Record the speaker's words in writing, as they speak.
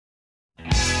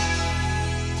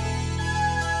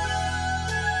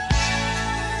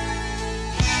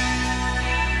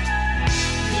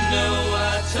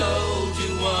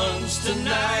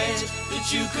tonight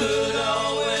that you could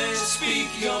always speak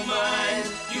your mind.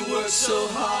 You work so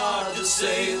hard to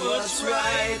say what's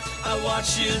right. I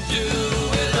watch you do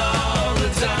it all the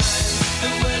time.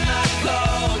 And when I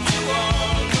called you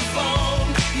on the phone,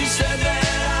 you said that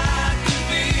I could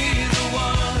be the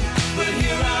one. But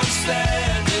here I'm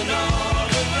standing all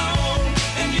alone,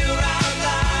 and you're out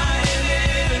lying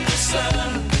in the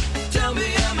sun. Tell me,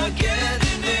 am I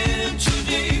getting in too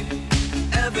deep?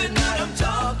 Every night I'm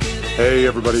talking. Hey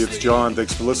everybody, it's John.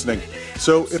 Thanks for listening.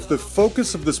 So if the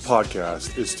focus of this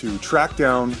podcast is to track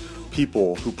down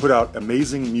people who put out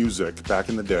amazing music back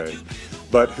in the day,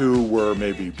 but who were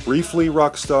maybe briefly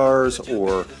rock stars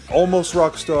or almost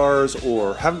rock stars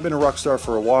or haven't been a rock star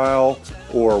for a while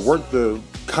or weren't the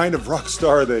kind of rock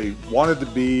star they wanted to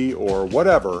be or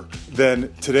whatever,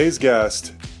 then today's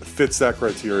guest fits that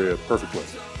criteria perfectly.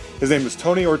 His name is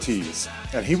Tony Ortiz,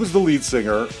 and he was the lead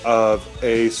singer of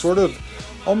a sort of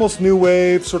almost new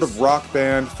wave sort of rock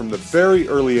band from the very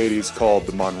early 80s called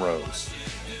the Monroes.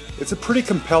 It's a pretty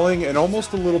compelling and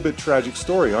almost a little bit tragic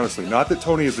story, honestly. Not that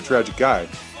Tony is a tragic guy.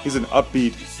 He's an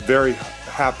upbeat, very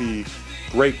happy,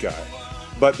 great guy.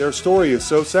 But their story is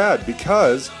so sad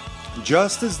because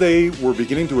just as they were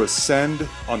beginning to ascend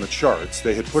on the charts,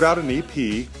 they had put out an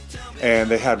EP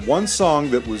and they had one song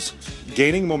that was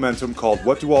gaining momentum called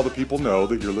What Do All the People Know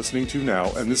that you're listening to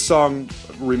now. And this song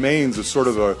remains a sort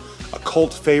of a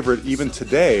cult favorite even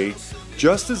today.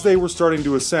 Just as they were starting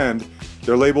to ascend,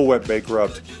 their label went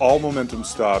bankrupt, all momentum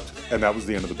stopped, and that was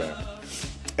the end of the band.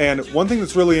 And one thing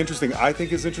that's really interesting, I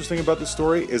think is interesting about this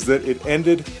story, is that it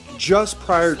ended just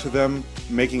prior to them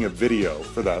making a video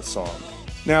for that song.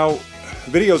 Now,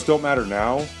 videos don't matter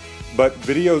now, but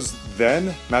videos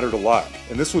then mattered a lot,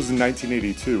 and this was in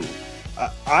 1982.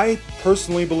 I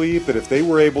personally believe that if they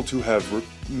were able to have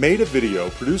made a video,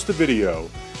 produced a video,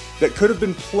 that could have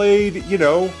been played,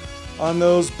 on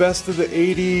those best of the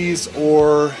 80s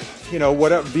or,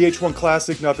 whatever, VH1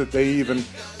 Classic, not that they even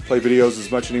play videos as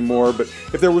much anymore, but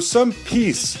if there was some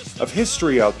piece of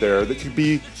history out there that could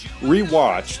be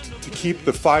rewatched to keep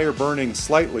the fire burning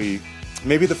slightly,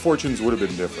 maybe the fortunes would have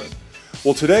been different.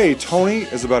 Well, today, Tony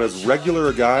is about as regular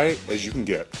a guy as you can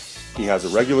get. He has a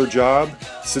regular job,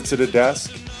 sits at a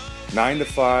desk, 9 to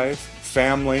 5,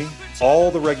 family,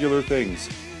 all the regular things.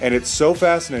 And it's so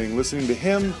fascinating listening to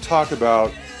him talk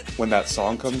about when that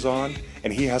song comes on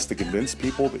and he has to convince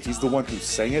people that he's the one who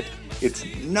sang it. It's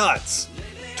nuts.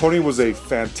 Tony was a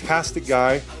fantastic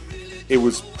guy. It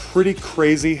was pretty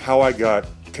crazy how I got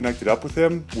connected up with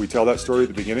him. We tell that story at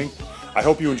the beginning. I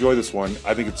hope you enjoy this one.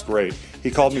 I think it's great.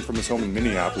 He called me from his home in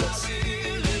Minneapolis.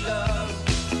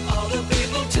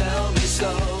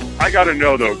 I gotta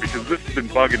know though, because this has been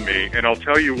bugging me, and I'll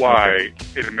tell you why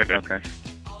in a minute. Okay.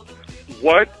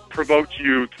 What provoked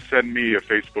you to send me a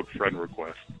Facebook friend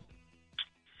request?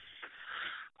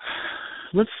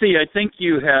 Let's see. I think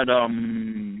you had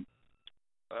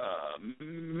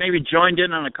maybe joined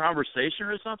in on a conversation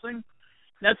or something.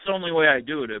 That's the only way I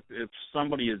do it. If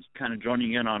somebody is kind of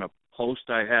joining in on a post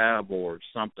I have or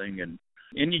something, and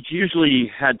it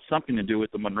usually had something to do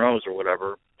with the Monroes or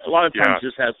whatever. A lot of times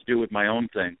this has to do with my own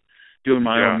thing, doing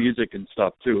my own music and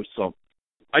stuff too. So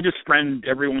I just friend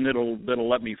everyone that'll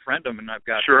let me friend them, and I've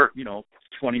got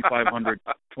 2,500,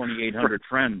 2,800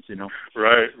 friends.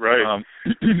 Right.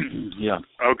 Yeah.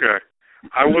 Okay.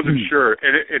 I wasn't sure,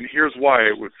 and here's why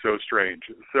it was so strange.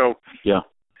 So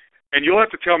and you'll have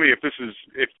to tell me if this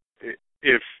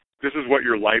is what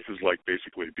your life is like,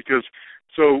 basically, because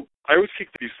so I always kick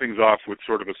these things off with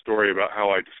sort of a story about how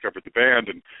I discovered the band,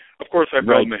 and of course I've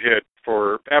known the hit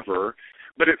forever,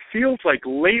 but it feels like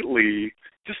lately,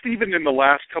 just even in the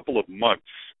last couple of months,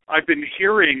 I've been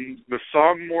hearing the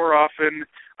song more often.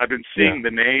 I've been seeing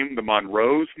the name, the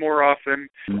Monroes, more often.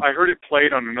 I heard it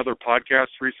played on another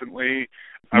podcast recently.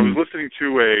 I was listening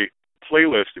to a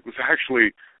playlist. It was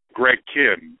actually Greg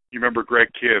Kinn. You remember Greg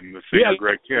Kinn, the singer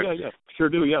Greg Kinn? Yeah, sure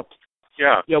do,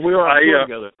 Yeah, we were on tour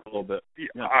together a little bit.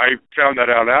 Yeah. I found that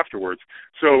out afterwards.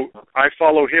 So I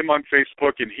follow him on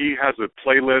Facebook, and he has a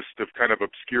playlist of kind of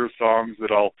obscure songs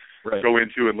that I'll go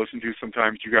into and listen to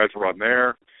sometimes. You guys are on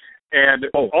there. And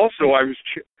also I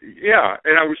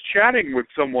was chatting with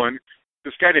someone,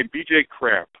 this guy named BJ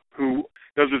Cramp, who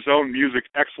does his own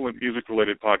excellent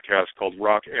music-related podcast called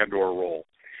Rock and or Roll.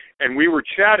 And we were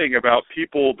chatting about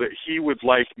people that he would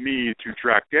like me to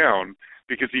track down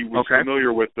because he was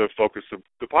familiar with the focus of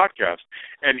the podcast.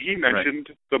 And he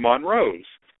mentioned the Monroes.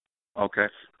 Okay.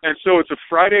 And so it's a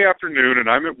Friday afternoon, and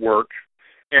I'm at work,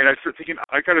 and I start thinking,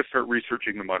 I got to start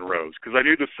researching the Monroes, because I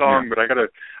knew the song, but I got to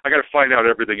find out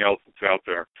everything else that's out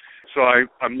there. So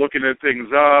I'm looking at things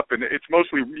up, and it's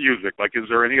mostly music. Like, is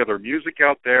there any other music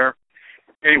out there?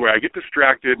 Anyway, I get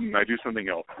distracted and I do something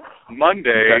else.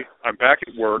 Monday, I'm back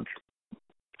at work.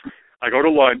 I go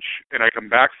to lunch, and I come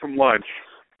back from lunch,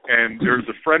 and there's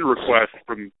a friend request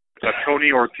from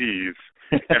Tony Ortiz,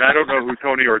 and I don't know who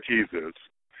Tony Ortiz is.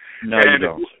 No, you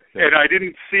don't. And I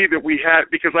didn't see that we had,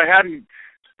 because I hadn't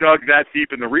dug that deep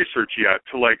in the research yet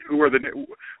to like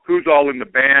who's all in the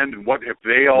band and what have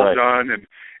they all done and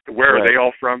where are they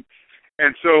all from.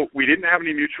 And so we didn't have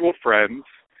any mutual friends,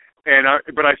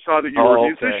 but I saw that you were a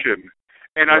musician,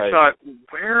 and I thought,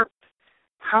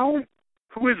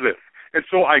 who is this? And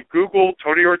so I Googled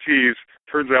Tony Ortiz.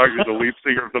 Turns out he was the lead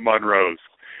singer of the Monroes.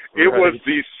 It was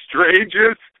the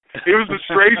strangest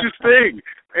thing.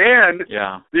 And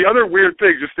the other weird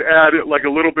thing, just to add like a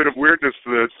little bit of weirdness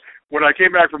to this, when I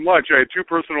came back from lunch, I had two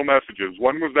personal messages.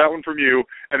 One was that one from you,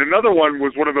 and another one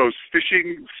was one of those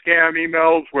phishing scam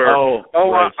emails where,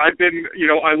 I've been,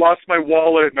 I lost my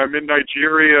wallet and I'm in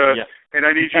Nigeria, and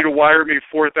I need you to wire me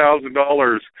 $4,000,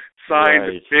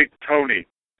 signed Big Tony.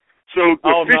 So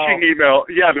the phishing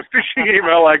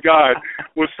email I got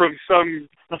was from some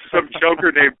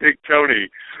joker named Big Tony.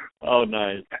 Oh,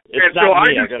 nice. It's not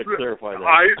me. I got to clarify that.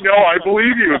 I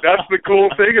believe you. That's the cool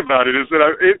thing about it, is that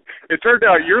it turned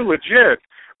out you're legit.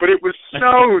 But it was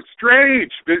so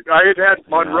strange that I had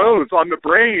Monroes on the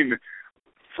brain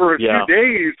for a few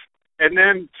days, and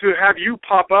then to have you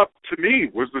pop up to me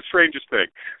was the strangest thing.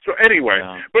 So anyway,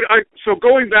 so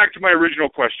going back to my original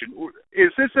question,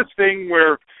 is this a thing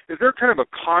where, is there kind of a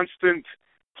constant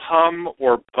hum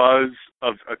or buzz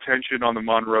of attention on the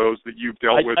Monroes that you've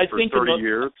dealt with for 30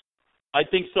 years? I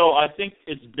think so. I think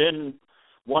it's been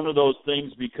one of those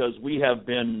things because we have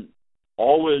been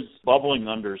always bubbling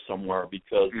under somewhere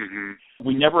because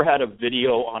we never had a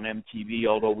video on MTV,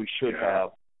 although we should have.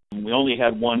 We only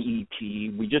had one EP.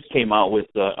 We just came out with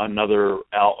another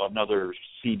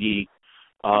CD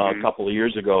a couple of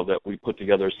years ago that we put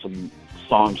together some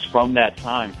songs from that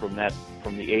time, from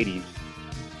the 80s,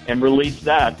 and released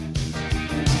that.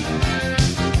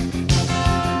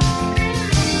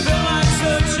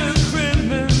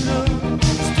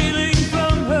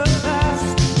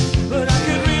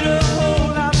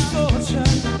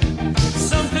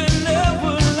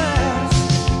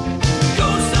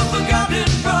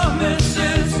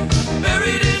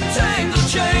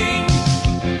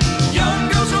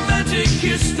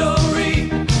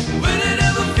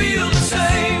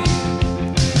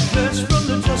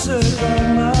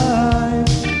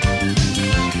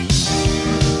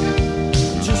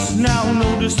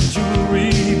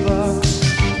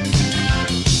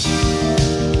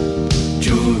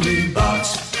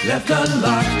 Left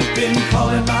unlocked, been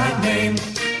calling my name.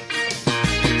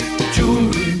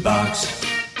 Jewelry box,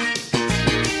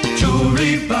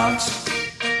 jewelry box,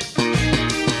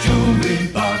 jewelry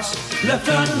box. Left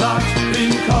unlocked,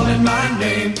 been calling my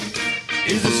name.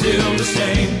 Is it still the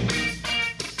same?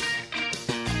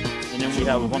 And then we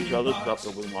have a bunch of other stuff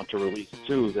that we want to release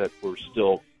too that we're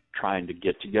still trying to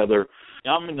get together.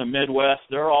 I'm in the Midwest.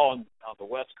 They're all on the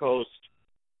West Coast,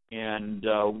 and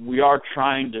we are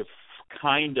trying to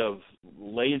kind of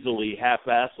lazily,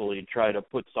 half-assly try to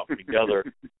put something together.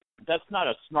 That's not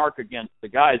a snark against the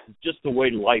guys. It's just the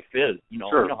way life is. Sure, you know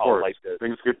how life is.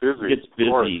 Things get busy. It gets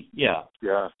busy, yeah.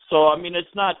 So, I mean, it's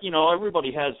not,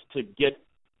 everybody has to get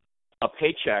a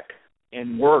paycheck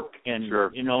and work. And,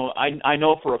 I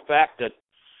know for a fact that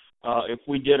if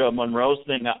we did a Monroes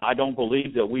thing, I don't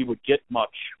believe that we would get much.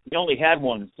 We only had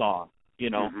one song,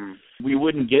 We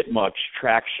wouldn't get much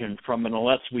traction from it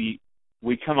unless we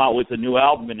come out with a new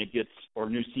album and it gets, or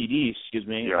new CD,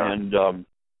 and,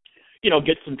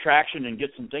 get some traction and get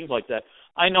some things like that.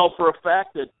 I know for a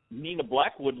fact that Nina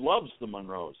Blackwood loves the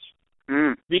Monroes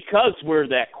because we're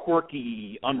that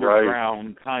quirky,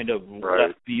 underground kind of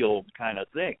left field kind of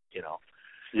thing,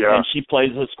 And she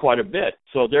plays us quite a bit.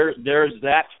 So there's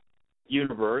that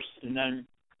universe, and then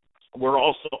we're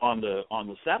also on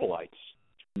the satellites.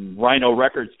 Rhino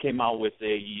Records came out with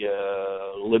a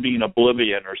Living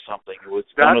Oblivion or something. It was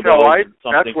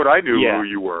that's what I knew who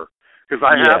you were, because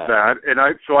I have that, and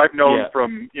I've known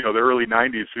from the early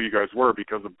 '90s who you guys were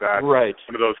because of that. One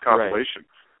of those compilations.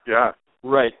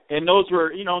 Right, and those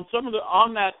were and some of the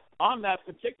on that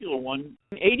particular one,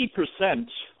 80%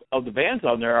 of the bands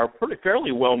on there are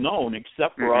fairly well known,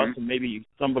 except for us and maybe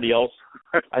somebody else.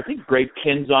 I think Great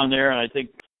Kin's on there, and I think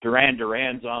Duran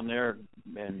Duran's on there,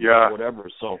 and whatever.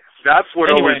 So that's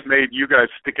what always made you guys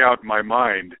stick out in my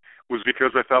mind, was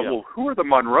because I thought, well, who are the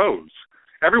Monroes?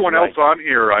 Everyone else on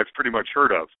here I've pretty much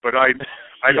heard of, but I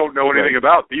don't know anything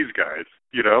about these guys.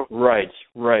 Right.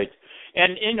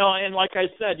 And and like I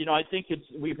said, I think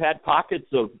we've had pockets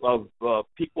of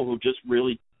people who just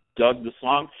really dug the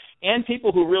song, and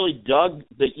people who really dug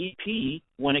the EP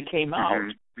when it came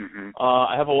out. Mm-hmm.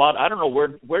 I have a lot. I don't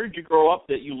know, where did you grow up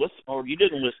that you listen, or you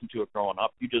didn't listen to it growing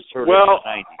up? You just heard it in the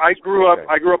 90s. I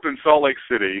grew up in Salt Lake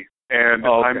City, and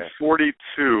I'm 42.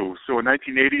 So in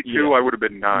 1982, I would have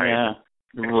been 9. Yeah,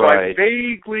 so I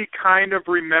vaguely kind of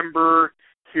remember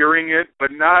hearing it,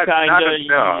 but not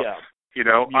enough. Yeah. You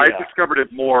know, I discovered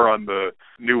it more on the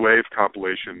new wave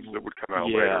complications that would come out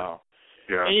later.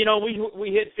 Yeah. And you know,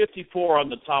 we hit 54 on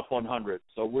the top 100,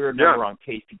 so we were never on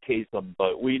Casey Kasem,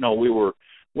 but we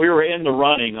were in the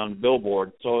running on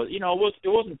Billboard, so you know it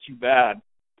wasn't too bad.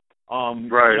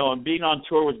 Right. You know, and being on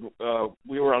tour with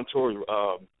we were on tour with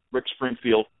Rick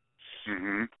Springfield,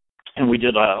 and we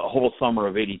did a whole summer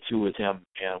of '82 with him,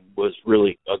 and was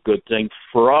really a good thing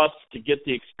for us to get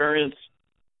the experience.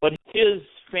 But his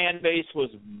fan base was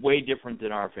way different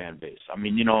than our fan base. I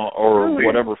mean, you know, or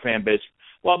whatever fan base.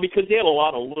 Well, because they had a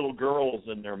lot of little girls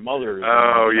and their mothers.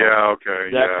 Oh,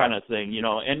 and, that kind of thing, you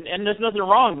know. And there's nothing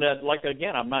wrong that, like,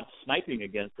 again, I'm not sniping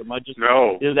against him.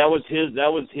 That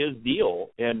was his deal.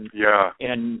 And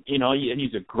and you know, and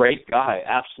he's a great guy,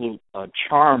 absolute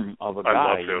charm of a guy. I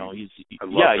love him. You know,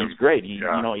 he's great. He you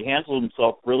know, he handles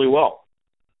himself really well.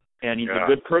 And he's a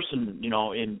good person, you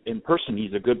know, in person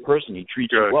he's a good person. He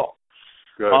treats you well.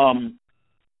 Good.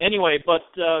 Anyway, but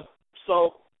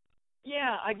so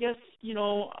yeah, I guess, you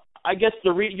know,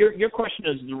 your question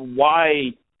is,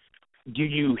 why do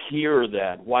you hear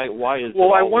that? Why is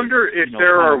Well, I wonder if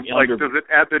there are, like, does it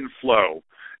ebb and flow?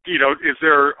 You know,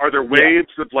 are there waves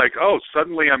of, like, oh,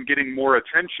 suddenly I'm getting more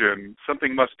attention,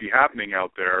 something must be happening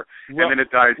out there, and then it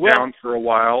dies down for a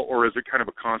while, or is it kind of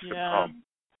a constant hum?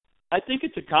 I think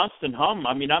it's a constant hum.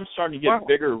 I mean, I'm starting to get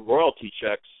bigger royalty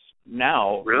checks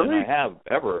now than I have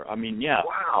ever. I mean,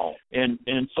 Wow. And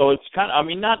so it's kind of, I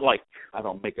mean, not like I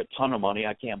don't make a ton of money.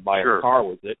 I can't buy a car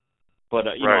with it, but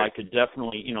you know, I could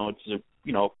definitely, you know, it's a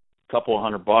couple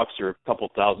of $100 or a couple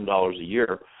 $1,000 a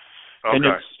year. Okay. And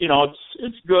it's, you know,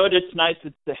 it's good. It's nice.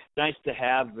 It's nice to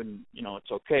have, and you know,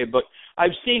 it's okay. But I've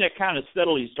seen it kind of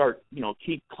steadily start, you know,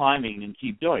 keep climbing and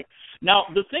keep doing. Now,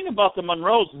 the thing about the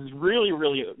Monroes is really,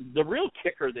 really the real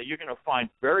kicker that you're going to find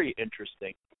very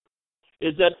interesting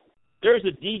is that there's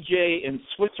a DJ in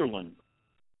Switzerland.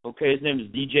 Okay, his name is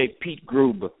DJ Pete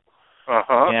Grube,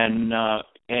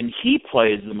 and he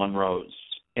plays the Monroes.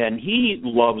 And he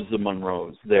loves the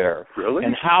Monroes there. Really?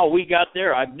 And how we got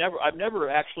there, I've never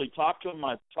actually talked to him.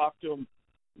 I've talked to him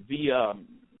via,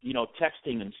 you know,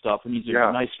 texting and stuff, and he's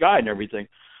a nice guy and everything.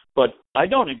 But I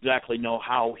don't exactly know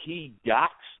how he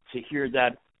got to hear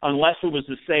that, unless it was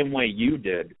the same way you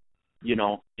did, you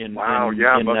know, in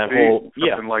that whole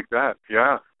something like that.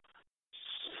 Yeah.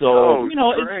 So you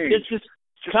know, it's just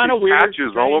kind of weird.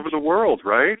 Patches all over the world,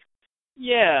 right?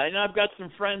 Yeah, and I've got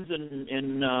some friends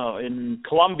in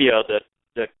Colombia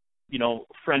that you know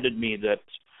friended me that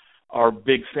are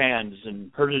big fans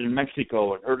and heard it in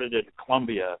Mexico and heard it in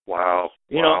Colombia. Wow.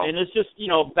 You know, and it's just, you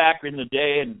know, back in the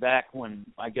day and back when,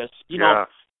 I guess, you know,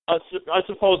 I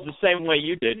suppose the same way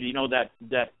you did, you know,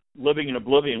 that Living in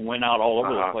Oblivion went out all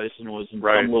over the place and was in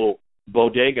some little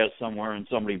bodega somewhere and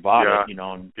somebody bought it, you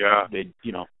know, and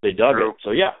they dug it.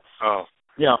 So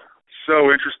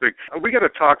So interesting. We got to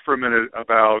talk for a minute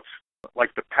about,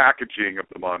 like, the packaging of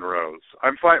the Monroes.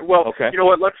 I'm fine. Well, you know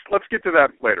what? Let's get to that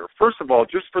later. First of all,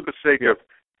 just for the sake of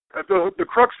the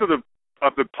crux of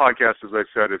the podcast, as I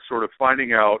said, is sort of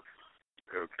finding out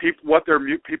what their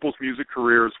people's music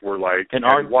careers were like and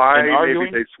why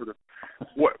maybe they sort of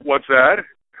what's that?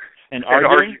 And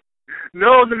arguing?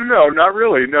 No, not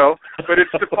really, no. But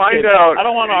it's to find out. I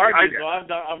don't want to argue, so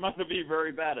I'm not going to be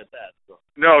very bad at that. So.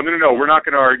 No, we're not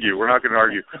going to argue.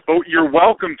 But you're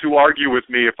welcome to argue with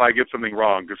me if I get something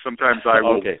wrong, because sometimes I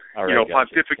will,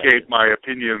 pontificate my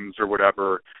opinions or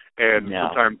whatever, and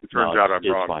sometimes it turns out I'm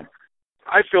wrong. Fine.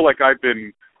 I feel like I've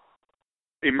been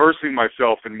immersing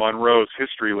myself in Monroe's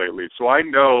history lately, so I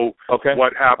know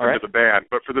what happened to the band.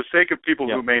 But for the sake of people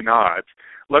who may not,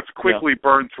 let's quickly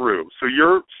burn through. So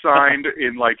you're signed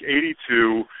in like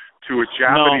 82 to a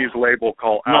Japanese label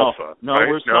called Alpha. No, right?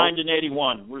 We're signed in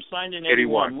 81. We're signed in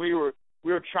 81. We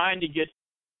were trying to get.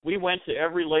 We went to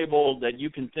every label that you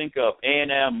can think of: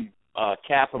 A&M,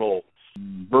 Capitol,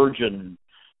 Virgin,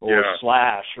 or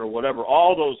Slash, or whatever.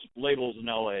 All those labels in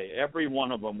LA. Every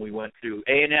one of them we went to.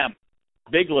 A&M,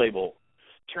 big label,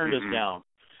 turned us down.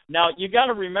 Now you got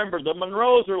to remember, the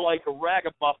Monroes are like a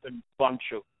ragamuffin bunch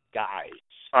of guys.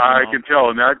 I can tell,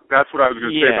 and that's what I was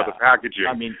going to say about the packaging.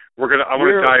 I mean, I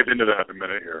want to dive into that in a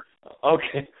minute here.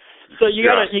 Okay, so you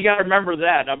got to remember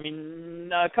that. I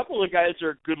mean, a couple of guys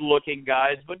are good-looking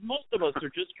guys, but most of us are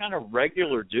just kind of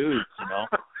regular dudes, you know.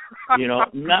 You know,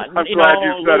 not I'm you glad know,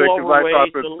 you a said it little because I overweight,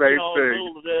 thought the same a thing.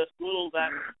 little this, little that.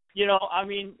 You know, I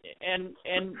mean, and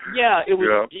yeah, it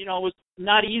was you know, it was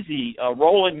not easy.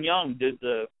 Roland Young did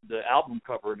the album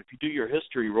cover, and if you do your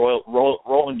history,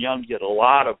 Roland Young did a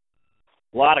lot of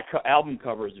album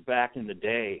covers back in the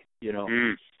day. You know,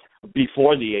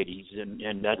 before the '80s,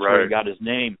 and that's where he got his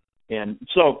name. And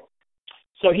so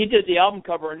he did the album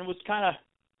cover, and it was kind of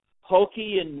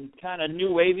hokey and kind of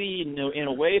new wavy in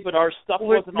a way, but our stuff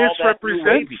wasn't all that new wavy.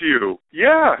 Misrepresents you.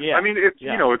 Yeah. I mean, it's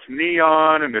you know, it's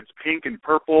neon and it's pink and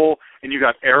purple, and you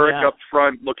got Eric up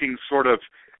front looking sort of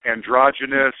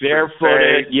androgynous,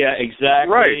 barefooted. Yeah,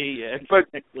 exactly. Right. Yeah, but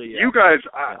exactly, you guys,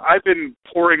 I've been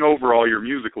poring over all your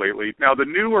music lately. Now the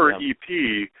newer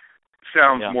EP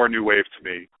sounds more new wave to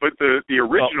me, but the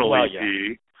original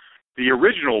EP, the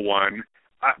original one.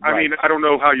 I mean, I don't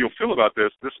know how you'll feel about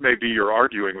this. This may be your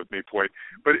arguing with me point,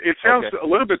 but it sounds a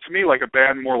little bit to me like a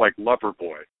band more like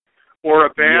Loverboy, or a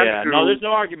band. Yeah, no, there's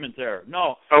no argument there.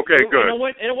 No. Okay, good. You know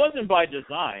what? It wasn't by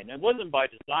design.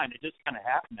 It just kind of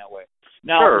happened that way.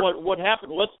 Now, what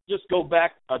happened? Let's just go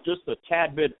back just a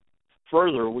tad bit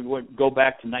further. We would go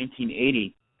back to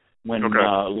 1980 when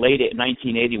late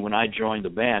 1980 when I joined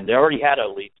the band. They already had a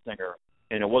lead singer,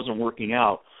 and it wasn't working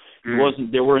out.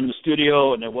 They were in the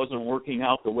studio and it wasn't working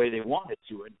out the way they wanted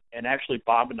to. And actually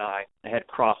Bob and I had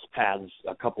crossed paths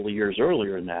a couple of years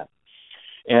earlier in that.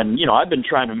 And, you know, I've been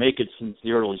trying to make it since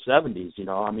the early 70s, you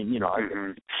know. I mean, you know, I've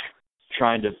been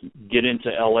trying to get into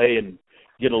LA and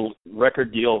get a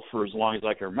record deal for as long as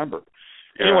I can remember.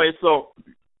 Yeah. Anyway, so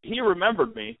he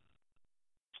remembered me.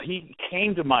 He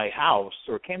came to my house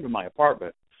or came to my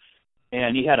apartment,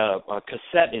 and he had a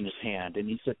cassette in his hand, and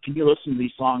he said, "Can you listen to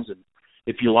these songs, and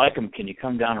if you like them, can you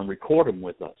come down and record them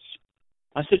with us?"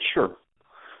 I said, "Sure."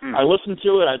 I listened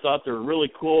to it. I thought they were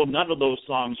really cool. None of those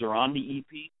songs are on the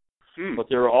EP, but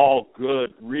they're all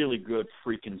good, really good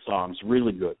freaking songs,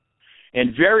 really good.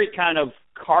 And very kind of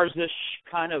Cars-ish,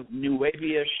 kind of new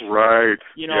wavy-ish. Right.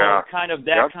 You know, kind of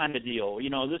that kind of deal. You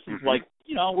know, this is like,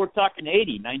 you know, we're talking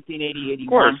 1980, 81. Of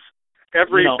course.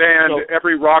 Every band, so,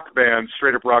 every rock band,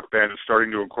 straight-up rock band is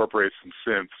starting to incorporate some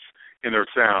synths in their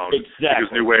sound. Exactly.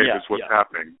 Because new wave is what's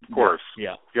happening. Of course.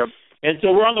 Yeah. Yep. And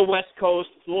so we're on the West Coast.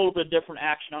 It's a little bit different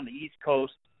action on the East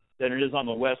Coast than it is on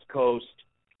the West Coast.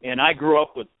 And I grew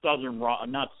up with Southern rock,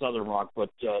 not Southern rock, but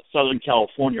Southern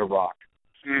California rock,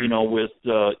 you know, with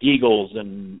Eagles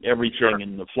and everything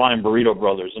and the Flying Burrito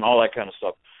Brothers and all that kind of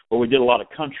stuff. But we did a lot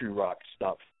of country rock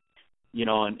stuff, you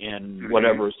know, and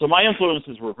whatever. So my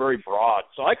influences were very broad.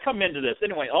 So I come into this.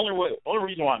 Anyway, only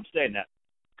reason why I'm saying that,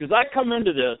 because I come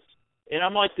into this, and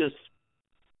I'm like this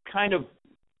kind of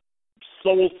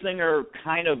soul singer,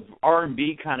 kind of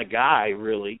R&B kind of guy,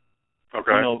 really.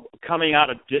 Okay. You know, coming out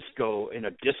of disco, in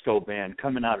a disco band,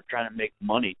 coming out of trying to make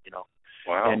money, you know.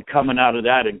 Wow. And coming out of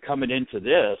that and coming into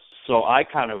this. So I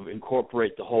kind of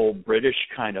incorporate the whole British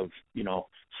kind of, you know,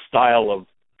 style of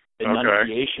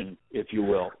enunciation, if you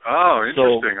will. Oh,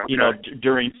 interesting. So, you know,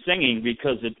 during singing,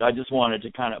 because I just wanted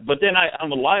to kind of, but then on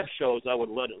the live shows, I would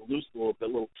let it loose a little bit,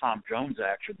 little Tom Jones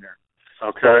action there.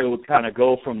 Okay. So it would kind of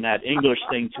go from that English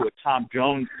thing to a Tom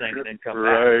Jones thing and then come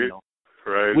back, you know.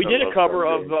 Right. We did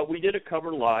a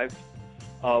cover live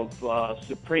of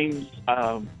Supreme's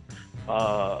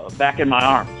Back in My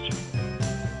Arms.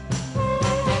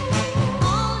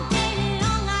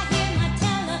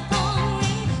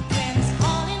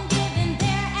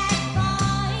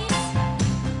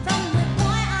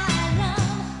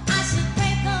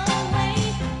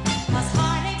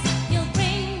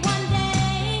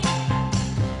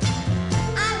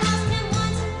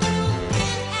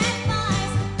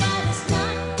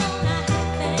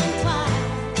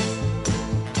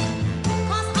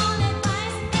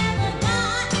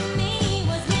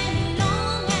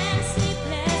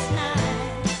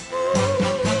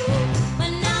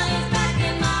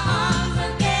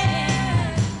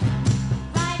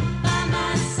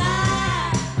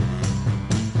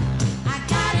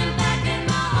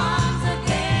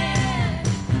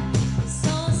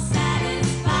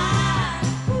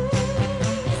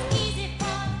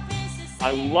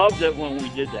 I loved it when we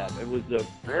did that. It was a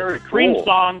very Supreme cool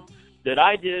song that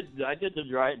I did. I did the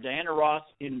Diana Ross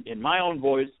in my own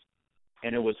voice,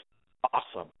 and it was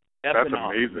awesome. That's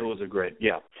amazing. It was a great,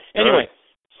 Anyway,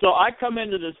 so I come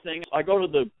into this thing. I go to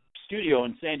the studio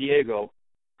in San Diego.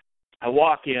 I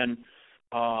walk in.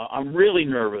 I'm really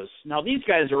nervous. Now, these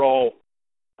guys are all,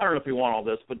 I don't know if you want all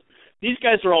this, but these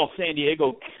guys are all San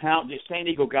Diego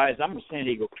guys. I'm a San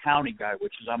Diego County guy,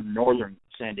 which is I'm northern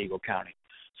San Diego County.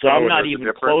 So I'm not even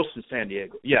close to San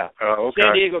Diego. Yeah. Okay.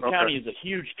 San Diego County is a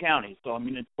huge county. So, I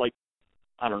mean, it's like,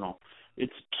 I don't know.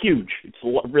 It's huge. It's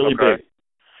really big.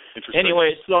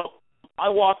 Anyway, so I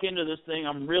walk into this thing.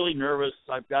 I'm really nervous.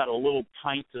 I've got a little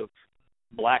pint of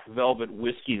black velvet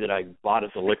whiskey that I bought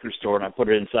at the liquor store, and I put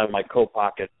it inside my coat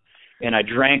pocket. And I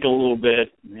drank a little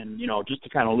bit, and, just to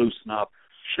kind of loosen up.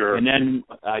 Sure. And then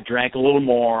I drank a little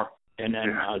more, and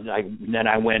then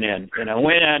I went in. And I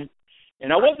went in,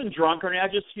 and I wasn't drunk or anything. I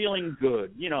was just feeling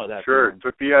good. That. Sure,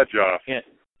 took the edge off. And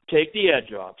take the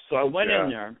edge off. So I went in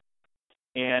there,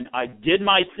 and I did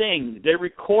my thing. They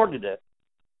recorded it.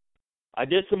 I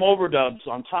did some overdubs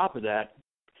on top of that.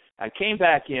 I came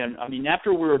back in.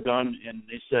 After we were done, and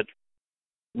they said,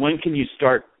 when can you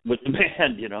start with the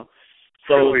band,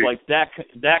 So it was like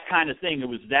that kind of thing. It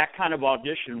was that kind of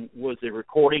audition was a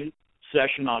recording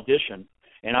session audition.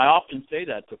 And I often say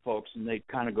that to folks, and they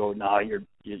kind of go, "Nah, you're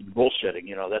bullshitting."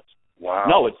 That's wow.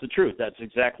 No, it's the truth. That's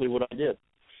exactly what I did.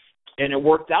 And it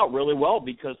worked out really well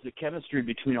because the chemistry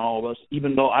between all of us,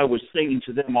 even though I was singing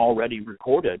to them already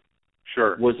recorded,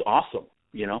 was awesome.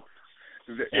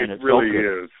 It really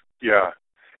is. Yeah.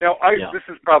 Now, this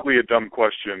is probably a dumb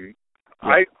question.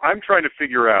 Yeah. I'm trying to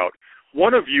figure out.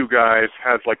 One of you guys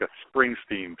has like a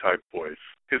Springsteen type voice.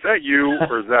 Is that you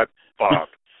or is that Bob?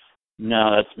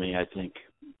 No, that's me, I think.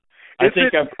 I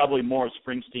think I'm probably more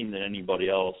Springsteen than anybody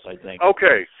else, I think.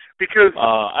 Okay, because...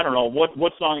 I don't know,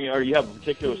 what song, or you have a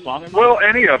particular song in mind? Well,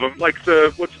 any of them, like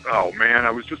oh man,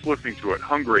 I was just listening to it,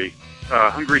 Hungry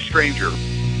Stranger.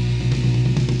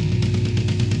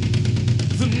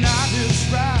 The night is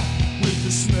right with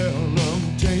the smell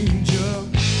of danger.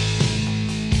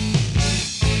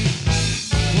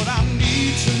 What I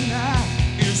need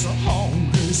tonight is a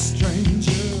hungry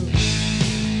stranger.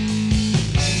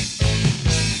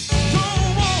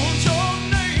 Don't want your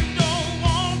name, don't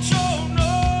want your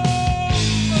number,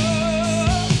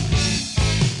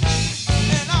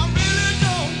 and I really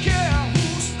don't care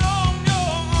who's on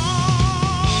your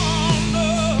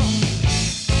under.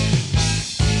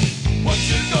 What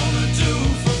you gonna do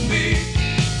for me?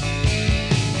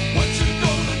 What you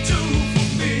gonna do for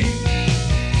me?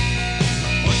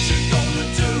 What you gonna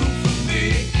do for me?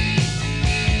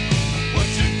 What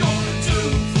you gonna do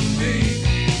for me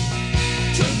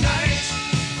tonight?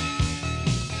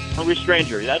 Hungry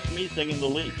Stranger, that's me singing the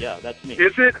lead. Yeah, that's me.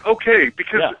 Is it? Okay,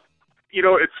 because,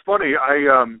 it's funny.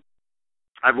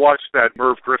 I've watched that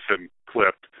Merv Griffin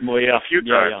clip a few times.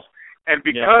 Yeah. And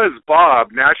because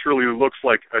Bob naturally looks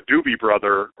like a Doobie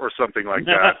Brother or something like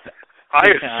that, I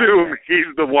assume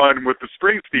he's the one with the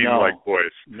Springsteen-like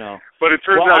voice. No. But it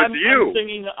turns out it's you.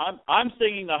 I'm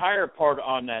singing the higher part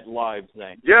on that live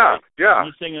thing. Yeah, right? yeah.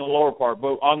 He's singing the lower part.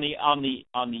 But on the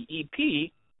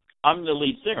EP, I'm the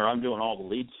lead singer. I'm doing all the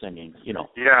lead singing,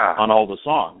 on all the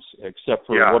songs, except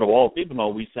for What of All People Know.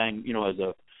 We sang, as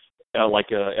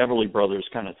like a Everly Brothers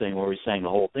kind of thing where we sang the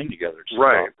whole thing together. So,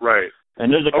 right.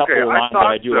 And there's a couple of lines that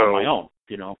I do on my own,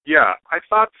 Yeah, I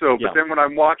thought so. But then when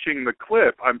I'm watching the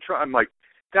clip, I'm like,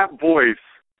 that voice.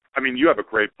 I mean, you have a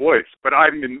great voice, but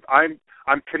I'm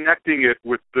connecting it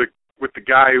with the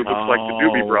guy who looks like the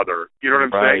Doobie Brother. You know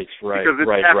what I'm saying? Right. Because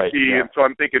it's hefty, and so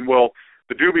I'm thinking, well,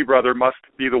 the Doobie Brother must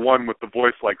be the one with the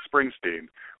voice like Springsteen.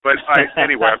 But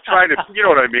anyway, I'm trying to, you know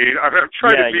what I mean? I'm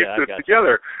trying to piece this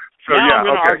together. So I'm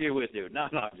going to argue with you. No,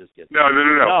 I'm just kidding. No.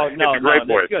 It's a great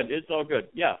voice. It's good. It's all good.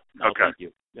 Yeah. No, okay. Thank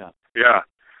you. Yeah. Yeah.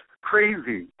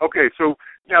 Crazy. Okay, so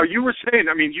now you were saying,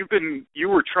 you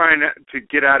were trying to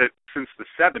get at it since the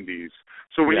 70s.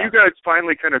 So when you guys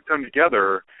finally kind of come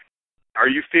together, are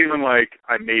you feeling like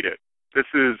I made it? This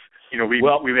is,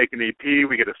 we make an EP,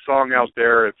 we get a song out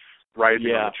there, it's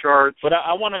rising on the charts. But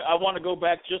I want to go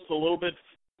back just a little bit.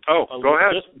 Oh, go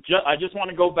ahead. I just want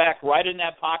to go back right in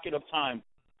that pocket of time.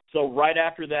 So right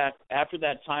after that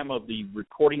time of the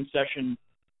recording session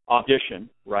audition,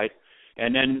 right?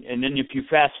 And then if you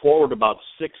fast forward about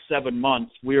 6-7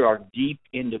 months, we are deep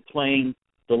into playing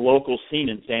the local scene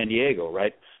in San Diego,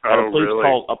 right? At a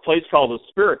place called the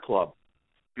Spirit Club.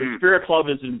 The Spirit Club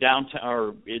is in downtown,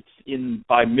 or it's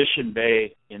by Mission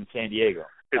Bay in San Diego.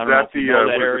 Is that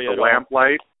the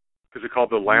Lamplight? Is it called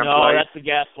the Lamplight? No, that's the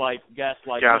Gaslight.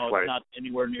 Gaslight. No, it's not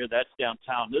anywhere near. That's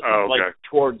downtown. This is like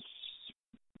towards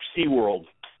SeaWorld.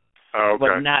 Oh, okay.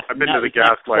 But I've been to the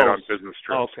Gaslight on business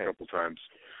trips a couple times.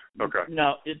 Okay.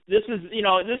 No, this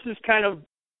is kind of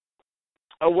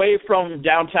away from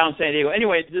downtown San Diego.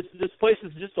 Anyway, this place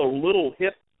is just a little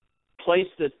hip place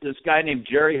that this guy named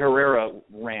Jerry Herrera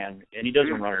ran, and he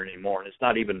doesn't run it anymore. And it's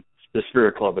not even the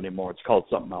Spirit Club anymore. It's called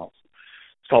something else.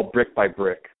 It's called Brick by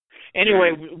Brick.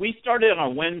 Anyway, we started on a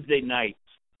Wednesday night,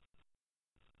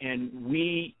 and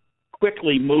we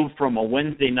quickly moved from a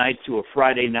Wednesday night to a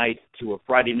Friday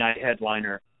night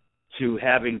headliner to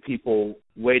having people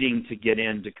waiting to get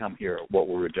in to come hear what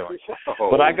we were doing.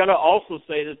 Whoa. But I got to also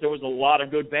say that there was a lot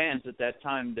of good bands at that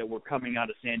time that were coming out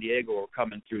of San Diego or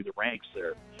coming through the ranks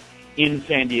there in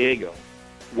San Diego.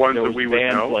 Ones there that was we would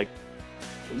bands know? like,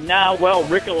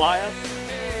 Rick Elias.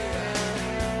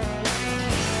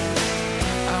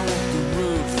 I walked the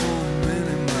road for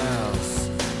many miles,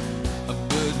 a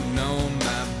burden on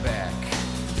my back.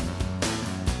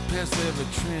 Past every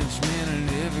trench, man, and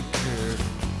every curve,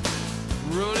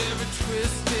 rode every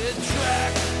twisted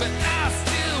track, but I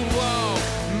still walk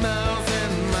miles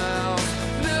and miles.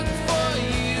 Look for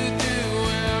you through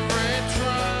every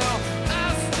trial. I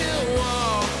still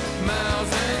walk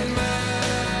miles and miles.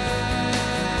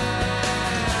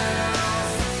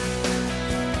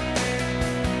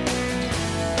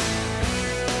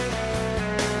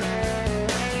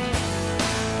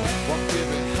 Walk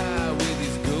every highway,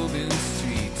 these golden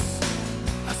streets.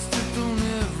 I stepped on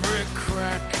every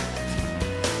crack.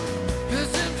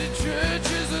 There's empty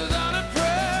churches without a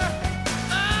prayer.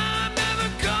 I'm never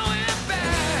going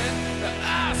back.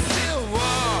 I still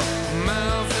walk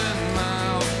miles and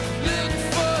miles. Look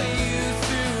for you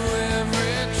through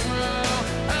every trail.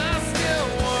 I still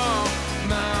walk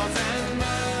miles and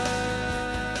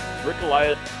miles. Rick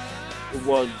Elias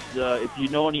was, if you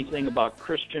know anything about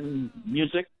Christian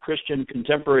music, Christian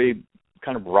contemporary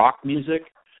kind of rock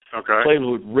music,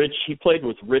 he played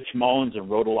with Rich Mullins and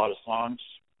wrote a lot of songs.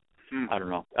 I don't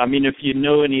know. I mean, if you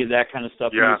know any of that kind of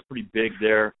stuff, he was pretty big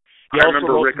there. I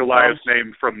remember Rick Elias'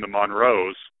 name from the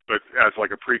Monroes, but as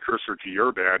like a precursor to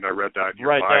your band, I read that in your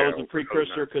bio. That was a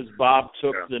precursor because Bob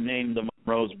took the name the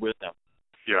Monroes with him.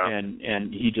 Yeah.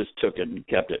 And he just took it and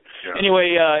kept it. Yeah.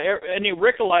 Anyway,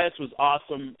 Rick Elias was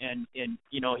awesome, and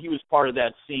he was part of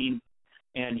that scene.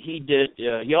 And he did.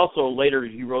 He also later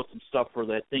he wrote some stuff for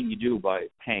That Thing You Do by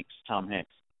Tom Hanks.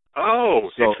 Oh,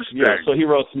 interesting. Yeah, so he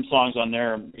wrote some songs on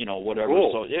there, whatever.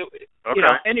 Cool. So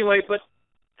anyway, but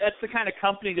that's the kind of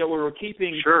company that we were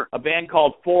keeping. Sure. A band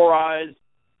called Four Eyes,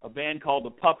 a band called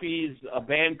The Puppies, a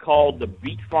band called The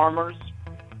Beat Farmers.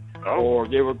 Oh. Or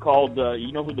they were called,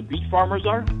 you know who the Beat Farmers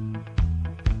are?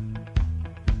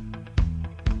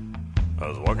 I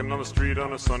was walking on the street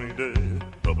on a sunny day.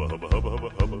 Hubba, hubba, hubba, hubba,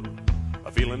 hubba.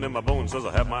 A feeling in my bones says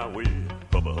I have my way.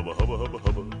 Hubba, hubba, hubba, hubba,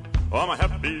 hubba. Oh, I'm a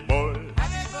happy boy.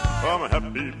 Oh, I'm a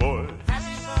happy boy.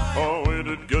 Oh, ain't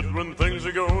it good when things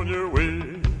are going your way?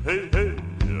 Hey, hey.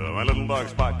 My little dog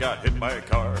Spot got hit by a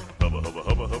car. Hubba, hubba,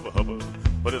 hubba, hubba, hubba.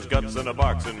 Put his guts in a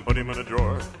box and put him in a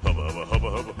drawer. Hubba, hubba, hubba,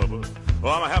 hubba, hubba. Oh,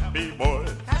 I'm a happy boy.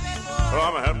 Oh,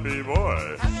 I'm a happy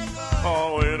boy.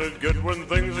 Oh, ain't it good when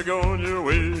things are going your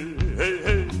way? Hey,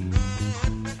 hey.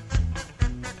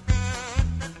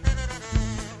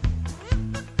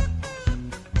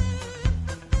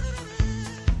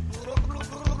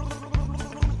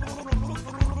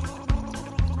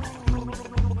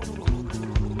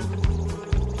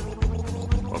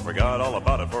 Forgot all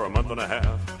about it for a month and a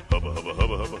half. Hubba, hubba,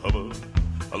 hubba, hubba, hubba.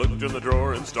 I looked in the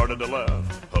drawer and started to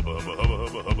laugh. Hubba, hubba, hubba,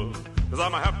 hubba, hubba. 'Cause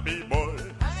I'm a happy boy.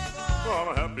 Oh, I'm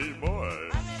a happy boy.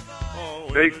 Oh,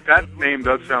 that name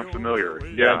does sound familiar.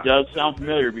 Yeah, it does sound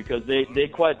familiar because they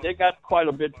got quite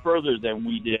a bit further than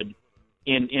we did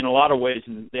in a lot of ways,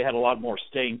 and they had a lot more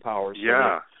staying power. So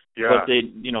yeah. But they,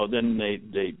 then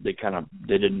they kind of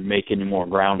they didn't make any more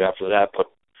ground after that. But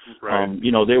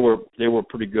they were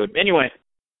pretty good. Anyway.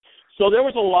 So there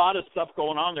was a lot of stuff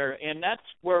going on there, and that's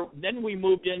where then we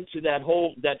moved into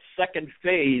that second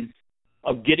phase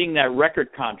of getting that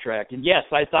record contract. And yes,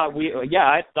 I thought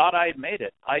I had made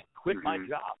it. I quit my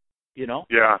job,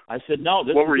 Yeah. I said, no,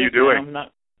 this What is were you it, doing? I'm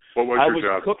not, What was your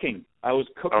job? I was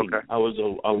cooking. Okay. I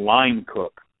was a line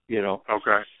cook,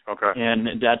 Okay.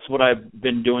 And that's what I've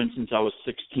been doing since I was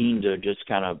 16 to just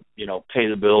kind of, pay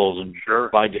the bills and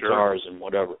buy guitars and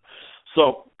whatever.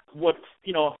 So what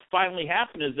finally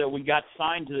happened is that we got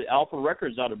signed to Alpha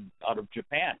Records out of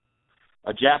Japan.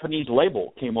 A Japanese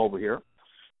label came over here.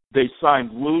 They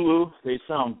signed Lulu. They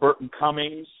signed Burton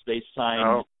Cummings. They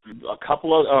signed a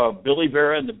couple of Billy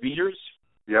Vera and the Beaters.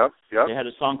 Yep. They had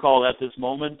a song called At This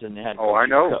Moment, and they had I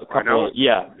know.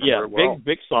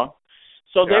 big song.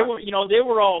 So they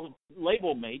were all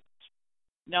label mates.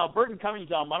 Now Burton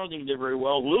Cummings' album I don't think did very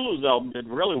well. Lulu's album did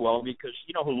really well because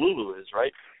you know who Lulu is,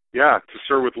 right? Yeah, To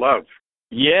Sir With Love.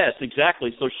 Yes,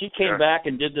 exactly. So she came back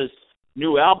and did this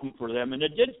new album for them, and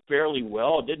it did fairly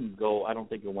well. It didn't go, I don't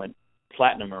think it went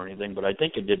platinum or anything, but I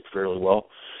think it did fairly well.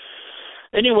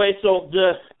 Anyway, so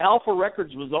the Alpha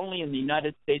Records was only in the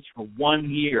United States for 1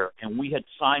 year, and we had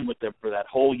signed with them for that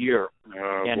whole year.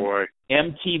 Oh, and boy.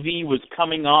 MTV was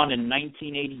coming on in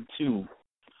 1982.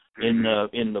 In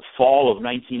the fall of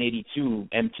 1982,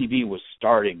 MTV was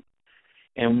starting.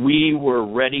 And we were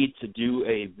ready to do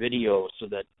a video so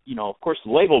that, of course,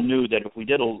 the label knew that if we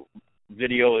did a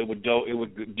video, it would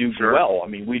do Sure. well. I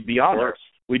mean, we'd be on there.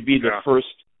 We'd be the first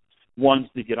ones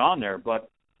to get on there. But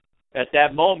at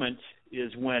that moment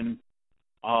is when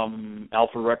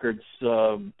Alpha Records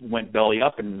went belly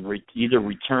up and either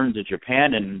returned to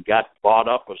Japan and got bought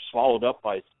up or swallowed up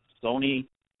by Sony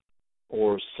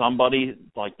or somebody.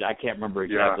 Like, I can't remember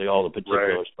exactly all the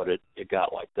particulars, but it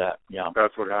got like that. Yeah,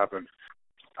 that's what happened.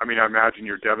 I mean, I imagine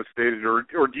you're devastated, or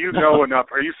do you know enough?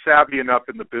 Are you savvy enough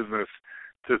in the business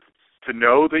to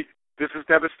know that this is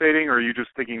devastating, or are you just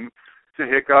thinking it's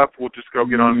a hiccup? We'll just go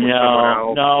get on with someone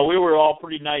else. No, we were all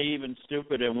pretty naive and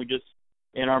stupid,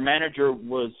 and our manager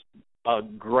was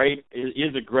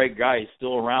is a great guy. He's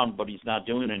still around, but he's not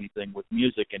doing anything with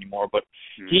music anymore. But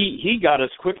he got us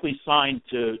quickly signed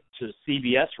to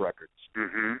CBS Records.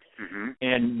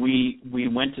 And we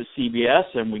went to CBS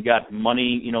and we got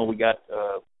money. We got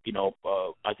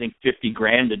I think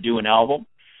 $50,000 to do an album.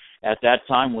 At that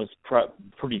time was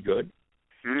pretty good.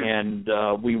 And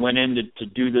we went in to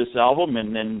do this album,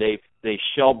 and then they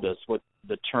shelved us. What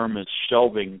the term is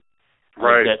shelving.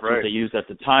 That's what they used at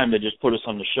the time. They just put us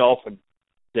on the shelf, and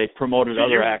they promoted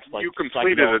other acts like you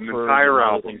completed an entire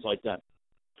and album, things like that.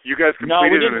 You guys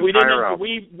completed an entire album.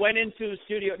 We went into the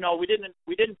studio. No, we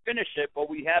didn't finish it, but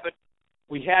we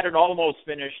had it almost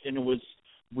finished, and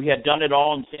we had done it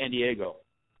all in San Diego,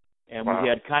 and we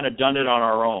had kind of done it on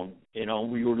our own.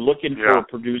 We were looking for a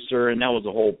producer, and that was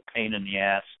a whole pain in the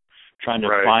ass trying to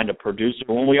find a producer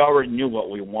when we already knew what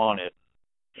we wanted.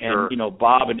 And,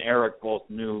 Bob and Eric both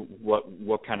knew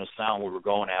what kind of sound we were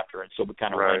going after, and so we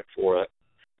kind of went for it.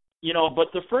 But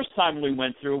the first time we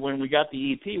went through, when we got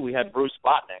the EP, we had Bruce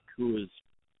Botnick, who was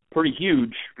pretty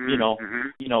huge,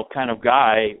 kind of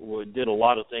guy, who did a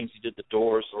lot of things. He did the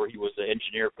Doors, or he was the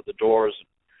engineer for the Doors,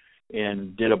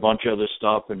 and did a bunch of other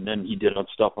stuff, and then he did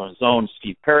stuff on his own,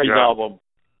 Steve Perry's album,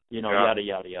 yada,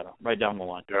 yada, yada, right down the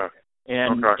line. Yeah.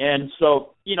 And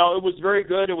so, it was very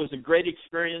good. It was a great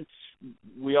experience.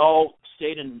 We all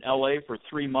stayed in L.A. for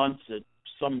 3 months at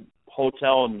some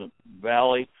hotel in the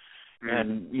Valley,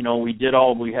 and we did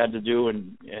all we had to do,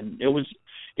 and it was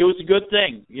a good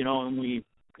thing, and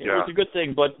it was a good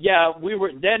thing. But we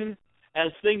were then,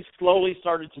 as things slowly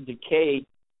started to decay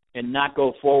and not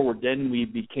go forward, then we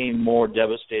became more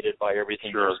devastated by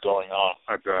everything that was going on.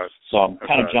 I bet. So I'm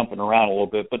kind of jumping around a little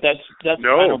bit, but that's kind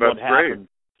of what happened.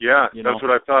 Yeah, that's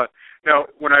what I thought. Now,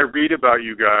 when I read about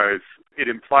you guys, it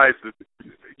implies that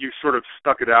you sort of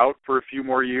stuck it out for a few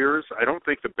more years. I don't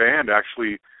think the band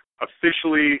actually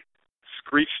officially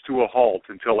screeched to a halt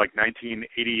until like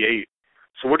 1988.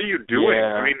 So what are you doing?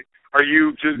 Yeah. I mean, are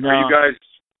you guys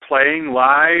playing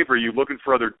live? Are you looking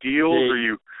for other deals? Are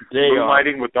you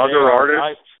moonlighting with other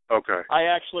artists? I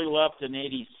actually left in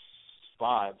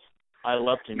 85. I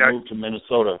left and moved to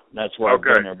Minnesota. That's where I've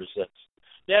been ever since.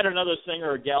 They had another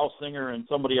singer, a gal singer, and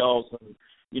somebody else. And,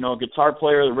 guitar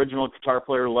player, the original guitar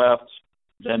player left.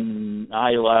 Then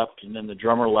I left, and then the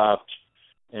drummer left.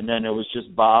 And then it was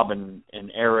just Bob and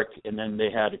Eric. And then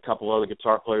they had a couple other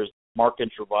guitar players, Mark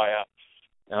Introvaya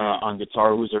on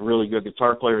guitar, who's a really good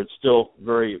guitar player and still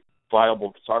very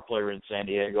viable guitar player in San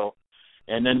Diego.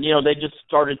 And then, they just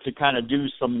started to kind of do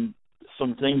some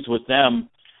things with them.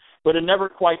 But it never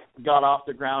quite got off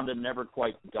the ground and never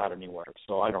quite got anywhere.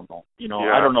 So I don't know.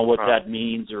 I don't know what that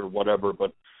means or whatever.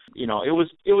 But it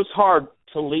was hard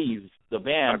to leave the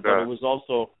band, but it was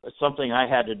also something I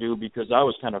had to do because I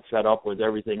was kind of fed up with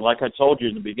everything. Like I told you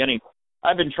in the beginning,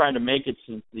 I've been trying to make it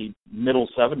since the middle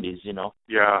 70s.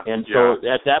 Yeah. And so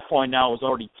at that point now, it was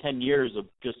already 10 years of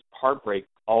just heartbreak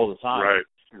all the time.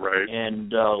 Right.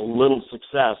 And little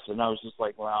success, and I was just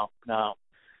like, wow, no.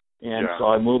 And so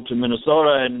I moved to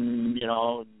Minnesota and,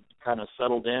 kind of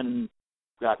settled in,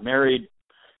 got married,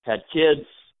 had kids,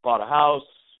 bought a house,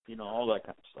 all that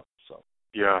kind of stuff. So.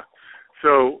 Yeah.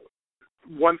 So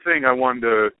one thing I wanted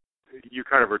to, you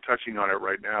kind of are touching on it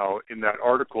right now, in that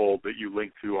article that you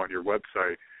linked to on your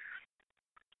website,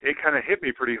 it kind of hit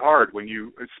me pretty hard when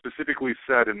you specifically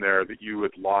said in there that you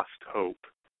had lost hope.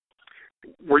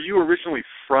 Were you originally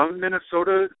from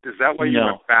Minnesota? Is that why you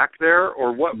went back there?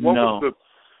 Or what was the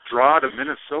draw to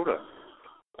Minnesota?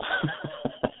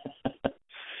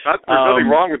 There's nothing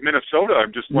wrong with Minnesota.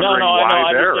 I'm just wondering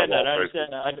why there. I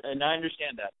understand that. I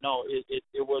understand that. No,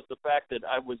 it was the fact that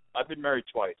I've been married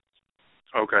twice.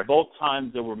 Okay. Both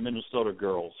times there were Minnesota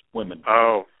girls, women.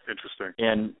 Oh, interesting.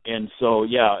 And so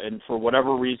and for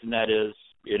whatever reason that is,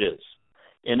 it is.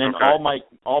 And then all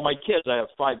my kids, I have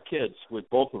 5 kids with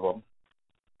both of them.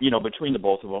 Between the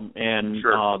both of them, and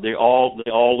they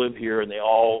all live here, and they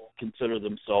all consider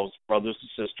themselves brothers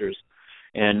and sisters.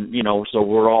 And, so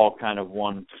we're all kind of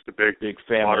one just a big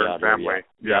family modern out here. family.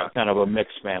 Yeah, kind of a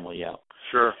mixed family, yeah.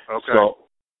 Sure, okay. So,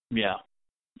 yeah.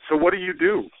 So what do you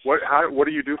do? What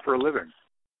do you do for a living?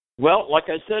 Well, like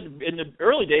I said, in the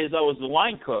early days, I was the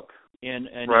line cook, and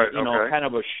right, kind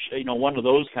of one of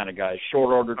those kind of guys,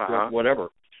 short order cook, whatever.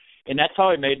 And that's how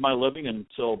I made my living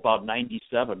until about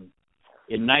 97.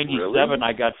 In 97, really?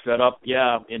 I got fed up.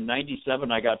 Yeah, in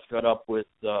 97, I got fed up with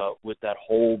that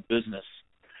whole business,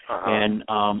 and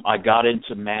I got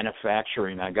into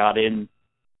manufacturing. I got in.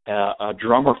 A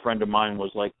drummer friend of mine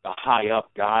was like a high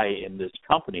up guy in this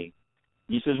company.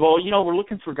 He says, well, we're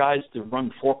looking for guys to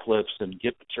run forklifts and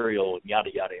get material and yada,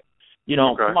 yada.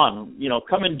 Come on,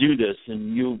 come and do this,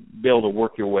 and you'll be able to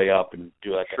work your way up and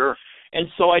do that. Sure. And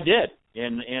so I did.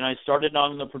 And I started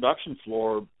on the production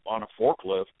floor on a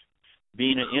forklift.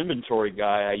 Being an inventory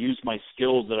guy, I used my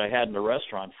skills that I had in the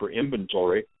restaurant for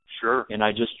inventory. Sure. And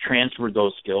I just transferred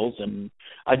those skills, and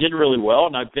I did really well,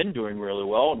 and I've been doing really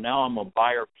well. And now I'm a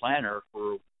buyer planner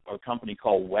for a company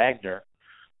called Wagner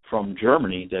from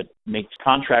Germany that makes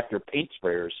contractor paint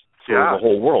sprayers for the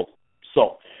whole world.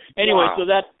 So anyway, so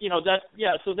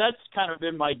so that's kind of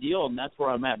been my deal, and that's where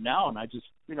I'm at now. And I just,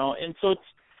 and so it's,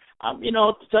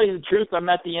 to tell you the truth, I'm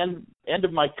at the end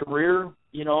of my career,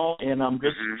 and I'm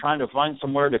just trying to find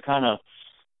somewhere to kind of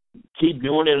keep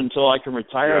doing it until I can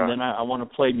retire, and then I want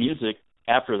to play music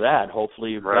after that,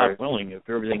 hopefully, if God willing, if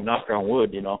everything, knock on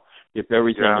wood, if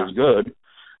everything is good,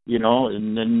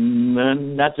 and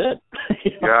then that's it.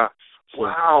 Yeah. So.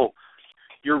 Wow.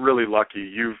 You're really lucky.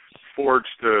 You've forged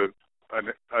an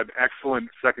excellent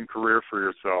second career for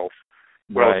yourself.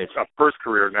 Well, a first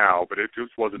career now, but it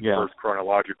just wasn't first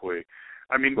chronologically.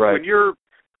 I mean, when you're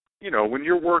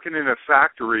working in a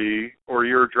factory or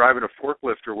you're driving a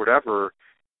forklift or whatever,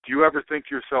 do you ever think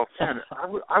to yourself, man,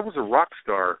 I was a rock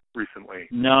star recently?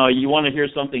 No, you want to hear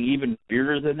something even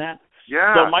weirder than that?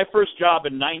 Yeah. So my first job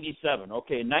in 97,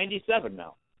 97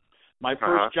 now. My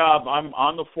first job, I'm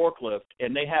on the forklift,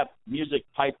 and they have music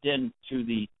piped in to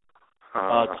the,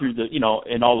 through the, in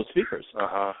all the speakers.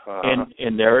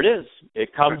 And there it is.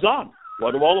 It comes on.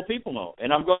 What do all the people know?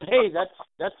 And I'm going, hey,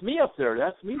 that's me up there.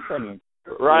 That's me singing.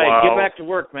 Right. Wow. Get back to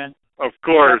work, man. Of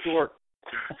course. Get back to work.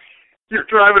 You're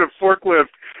driving a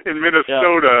forklift in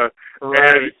Minnesota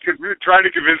and trying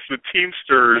to convince the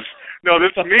Teamsters, no,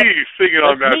 that's me singing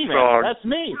on that song. That's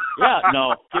me. Yeah,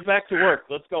 no, get back to work.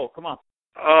 Let's go. Come on.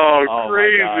 Oh,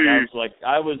 crazy. My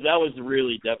God. That was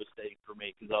really devastating for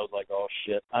me because I was like, oh,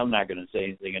 shit, I'm not going to say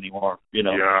anything anymore.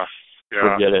 Yeah.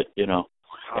 Forget it,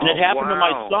 And it happened to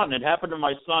my son. It happened to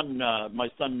my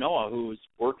son Noah, who was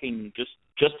working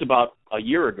just about a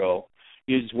year ago.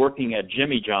 He was working at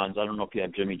Jimmy John's. I don't know if you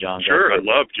have Jimmy John's. Sure, I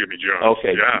love Jimmy John's.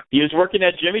 Okay. Yeah. He was working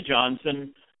at Jimmy John's, and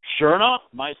sure enough,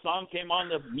 my song came on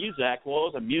the Muzak. Well,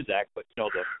 it was a Muzak, but the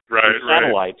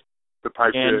satellite. The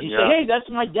pipe and he said, hey, that's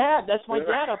my dad. That's my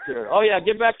dad up there. Oh, yeah,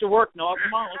 get back to work. No,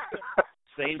 come on, let's go.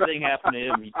 Same thing happened to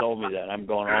him. He told me that. I'm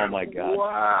going, oh, my God.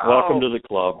 Wow. Welcome to the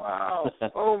club. Wow.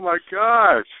 Oh, my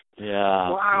gosh. Yeah.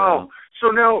 Wow. Yeah. So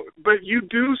now, but you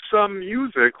do some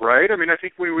music, right? I mean, I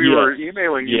think when we were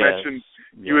emailing, you mentioned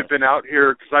you had been out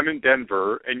here, because I'm in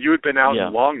Denver, and you had been out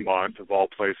in Longmont, of all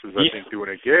places, I think, doing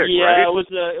a gig, right? Yeah,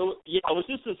 it was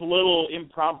just this little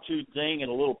impromptu thing at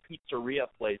a little pizzeria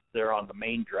place there on the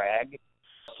main drag.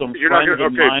 Some friends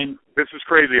of mine. This is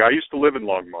crazy. I used to live in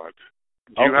Longmont.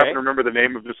 Do you happen to remember the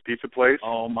name of this pizza place?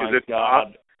 Oh, my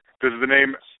God. Does the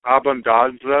name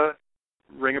Abundanza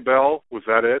ring a bell? Was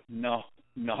that it? No.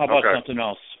 How about something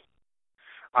else?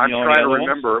 I'm trying to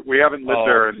remember. We haven't lived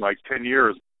there in like 10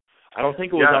 years. I don't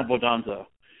think it was Abundanza.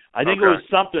 I think it was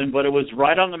something, but it was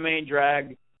right on the main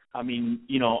drag. I mean,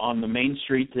 on the main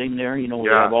street thing there, we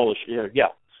have all the shit. Yeah.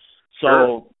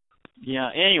 So,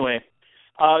 anyway,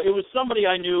 it was somebody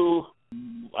I knew.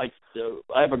 I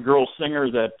have a girl singer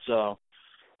that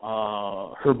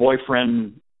her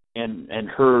boyfriend and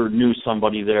her knew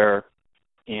somebody there.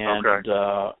 And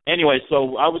anyway,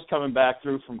 so I was coming back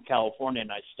through from California,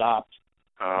 and I stopped.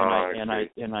 I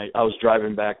was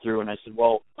driving back through, and I said,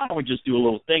 well, why don't we just do a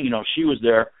little thing? She was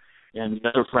there, and the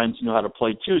other friends knew how to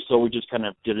play too, so we just kind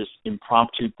of did this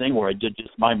impromptu thing where I did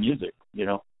just my music,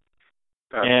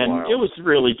 And wild. It was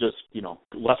really just,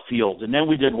 left field. And then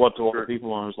we did What to Other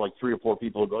People, and it was like 3 or 4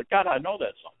 people would go, God, I know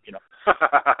that song,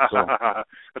 So,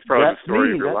 that's probably the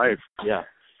story of your life. Yeah.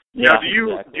 Now, do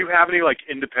you have any like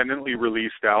independently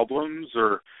released albums,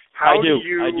 or I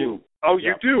do. Oh,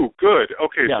 you do? Good.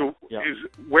 Okay,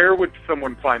 where would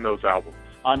someone find those albums?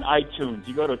 On iTunes.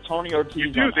 You go to Tony Ortiz.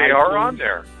 You do. They iTunes. are on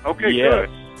there. Okay, good.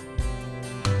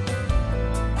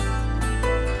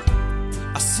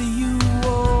 I see you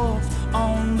off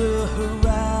on the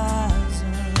horizon.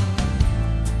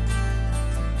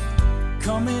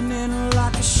 coming in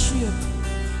like a ship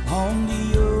on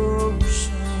the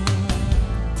ocean.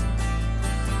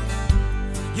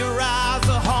 Your eyes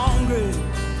are hungry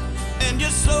and your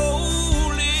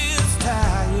soul is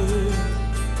tired.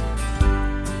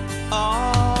 Oh,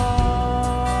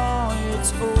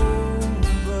 it's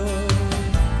over.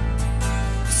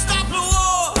 Stop the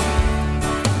war.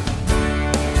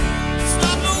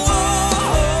 Stop the war.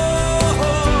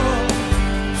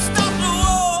 Stop the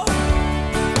war.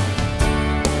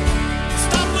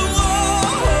 Stop the war.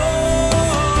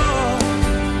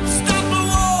 Stop the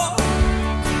war.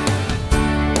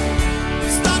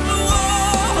 Stop the war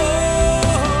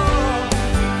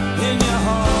in your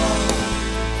heart.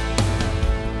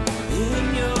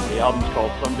 The album's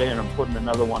called Someday, and I'm putting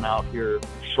another one out here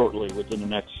shortly within the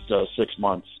next 6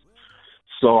 months.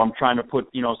 So I'm trying to put,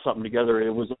 something together.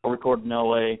 It was recorded in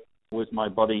L.A. with my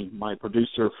buddy, my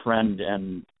producer, friend,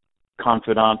 and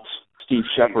confidant, Steve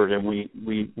Shepard, and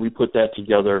we put that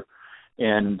together.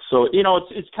 And so,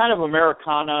 it's kind of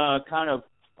Americana, kind of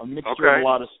a mixture of a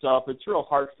lot of stuff. It's real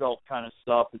heartfelt kind of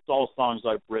stuff. It's all songs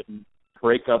I've written,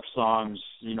 breakup songs,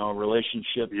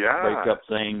 relationship breakup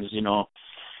things,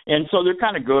 And so they're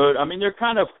kind of good. I mean, they're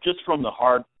kind of just from the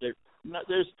heart.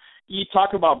 You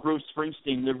talk about Bruce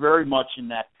Springsteen, they're very much in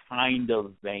that kind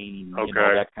of vein,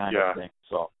 that kind of thing.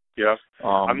 So yeah,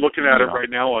 I'm looking at it right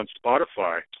now on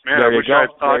Spotify. Man, I wish I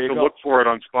had thought to look for it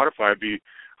on Spotify.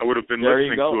 I would have been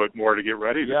listening to it more to get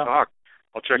ready to talk.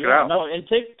 I'll check it out. No, and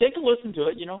take a listen to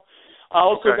it. I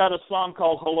also got a song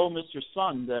called "Hello, Mr.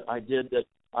 Sun" that I did that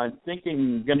I'm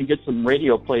thinking going to get some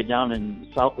radio play down in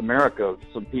South America.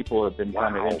 Some people have been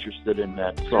kind of interested in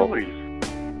that. So. Really?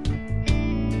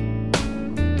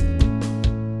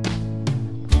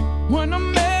 When a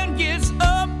man gets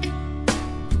up,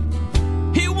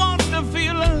 he wants to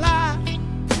feel alive.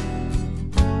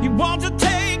 He wants to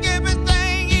take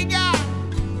everything he got,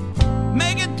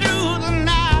 make it through the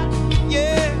night,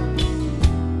 yeah.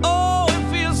 Oh, it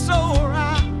feels so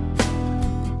right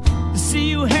to see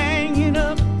you hanging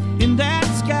up in that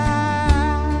sky.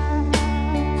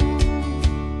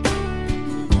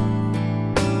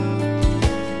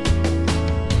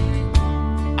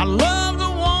 I love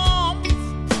the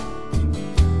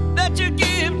that you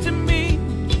give to me,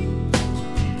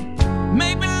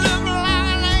 make me look like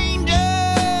an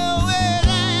angel with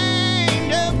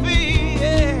angel feet,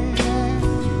 yeah.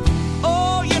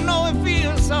 Oh, it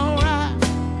feels so right,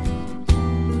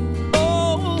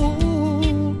 oh,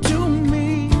 to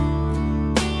me.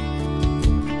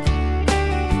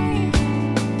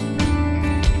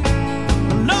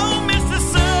 Hello, Mr.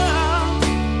 Sun,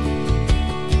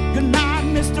 good night,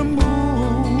 Mr. Moon.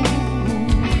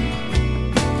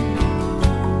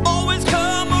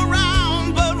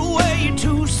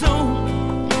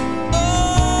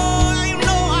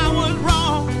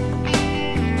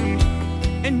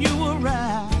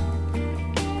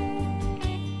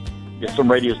 Some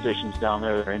radio stations down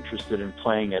there that are interested in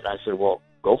playing it. I said, well,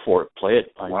 go for it. Play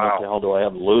it. What the hell do I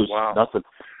have to lose? Nothing,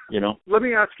 Let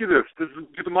me ask you this. Do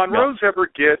the Monroes ever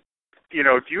get, do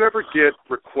you ever get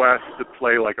requests to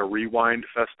play like a rewind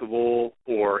festival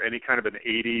or any kind of an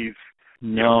 80s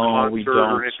concert we don't.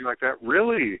 Or anything like that?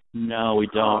 Really? No, we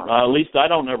don't. At least I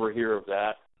don't ever hear of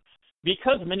that.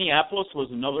 Because Minneapolis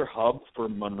was another hub for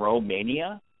Monroe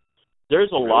Mania,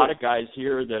 there's a lot of guys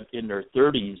here that in their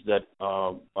 30s that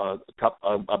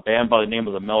a band by the name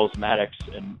of the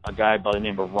Melismatics and a guy by the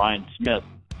name of Ryan Smith,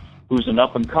 who's an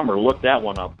up-and-comer. Look that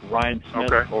one up, Ryan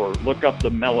Smith, or look up the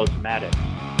Melismatics.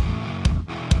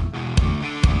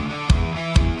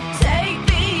 Take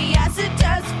the acid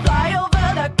test, fly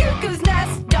over the cuckoo's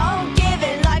nest. Don't give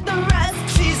it like the rest.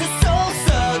 She's a soul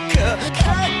sucker.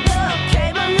 Cut the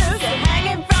cable loose and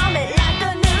hanging from it like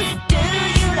the noose. Do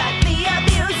you like the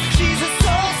abuse? She's a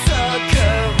soul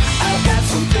sucker. I've got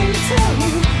something to tell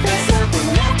you. There's nothing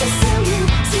left to sell you.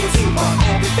 Since you want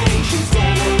everything, she's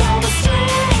getting all the strings.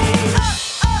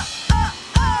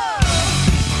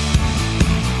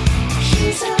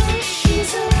 She's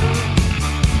a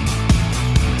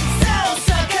soul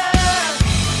sucker.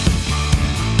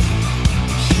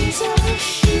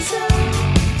 She's a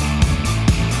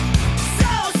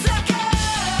soul sucker.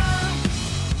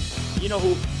 You know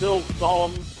who Phil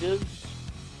Solom is?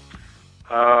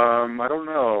 I don't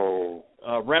know.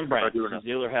 Rembrandt. He's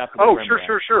the other half of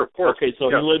Rembrandt. Sure, of course. Okay, so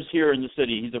he lives here in the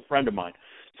city. He's a friend of mine.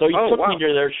 So he took me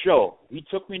to their show. He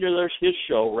took me to his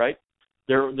show, right?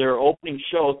 Their opening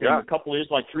show a couple of years,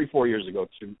 like 3-4 years ago,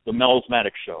 to the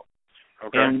Melismatic show.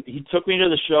 Okay. And he took me to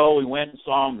the show. We went and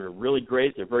saw them. They're really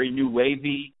great. They're very new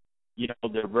wavy.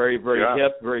 They're very, very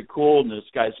hip, very cool. And this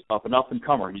guy's an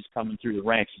up-and-comer. He's coming through the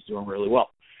ranks. He's doing really well.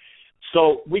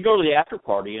 So we go to the after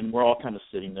party, and we're all kind of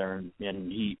sitting there,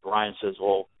 and Ryan says,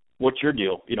 well, what's your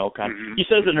deal? You know, kind of, he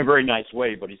says it in a very nice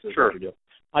way, but he says, what's your deal?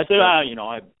 I said, you know,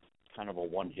 I'm kind of a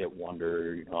one-hit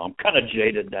wonder. You know, I'm kind of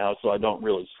jaded now, so I don't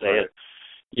really say it.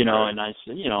 You know, and I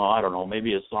said, you know, I don't know,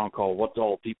 maybe a song called What Do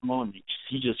All People Know? And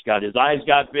he just got, his eyes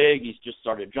got big. He's just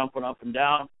started jumping up and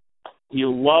down. He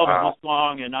loves the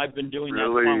song, and I've been doing that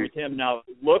song with him. Now,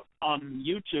 look on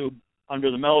YouTube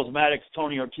under the Melismatics,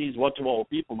 Tony Ortiz, What Do All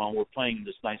People Know? We're playing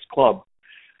this nice club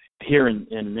here in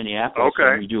Minneapolis.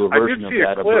 Okay. And we do a version of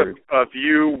that. I did see a clip of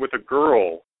you with a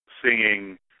girl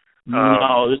singing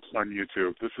on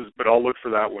YouTube. But I'll look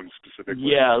for that one specifically.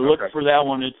 Yeah, look for that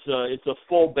one. It's a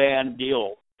full band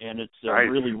deal, and it's a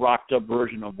really rocked up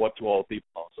version of What Do All People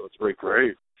Know? So it's very cool.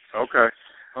 Great.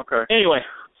 Okay. Anyway,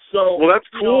 so that's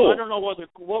cool. You know, I don't know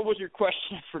what was your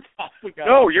question. I forgot.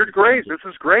 No, you're great. This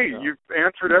is great. You've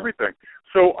answered everything.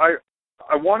 So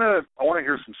I want to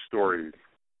hear some stories.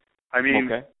 I mean,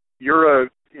 you're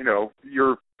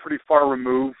pretty far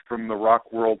removed from the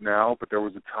rock world now, but there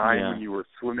was a time when you were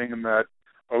swimming in that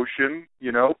ocean,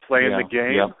 you know, playing the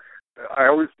game. Yeah. I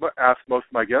always ask most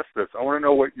of my guests this. I want to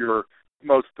know what your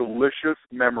most delicious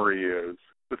memory is,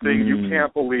 the thing you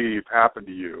can't believe happened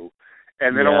to you,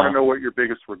 and then I want to know what your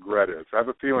biggest regret is. I have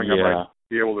a feeling I might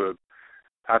be able to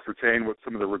ascertain what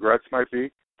some of the regrets might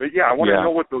be. But I want to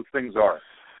know what those things are.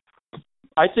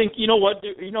 I think, you know what,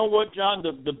 John,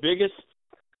 the biggest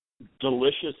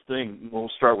delicious thing,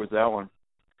 we'll start with that one,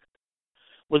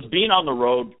 was being on the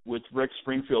road with Rick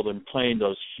Springfield and playing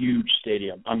those huge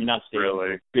stadiums. I mean, not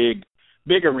stadiums,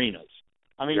 big arenas.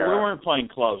 I mean, we weren't playing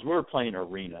clubs. We were playing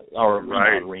arenas, or not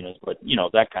arenas, but, you know,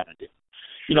 that kind of deal.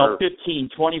 You know, 15,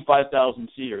 25,000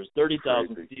 seaters,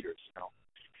 30,000 seaters, you know.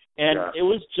 And it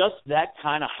was just that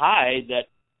kind of high that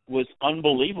was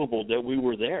unbelievable that we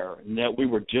were there and that we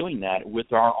were doing that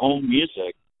with our own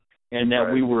music and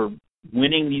that we were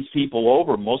winning these people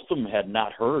over. Most of them had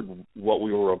not heard what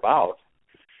we were about,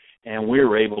 and we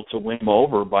were able to win them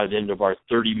over by the end of our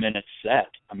 30-minute set.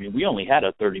 I mean, we only had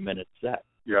a 30-minute set.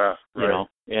 Yeah, you know,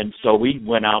 and so we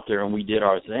went out there and we did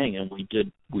our thing, and we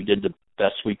did the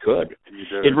best we could.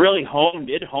 It really honed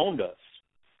us,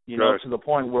 you know, to the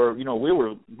point where, you know, we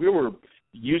were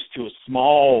used to a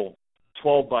small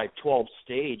 12 by 12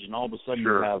 stage, and all of a sudden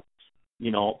you have,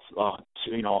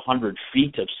 100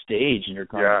 feet of stage, and you're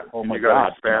going, oh my God. You got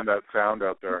to expand that sound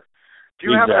out there.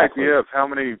 Do you have an idea of how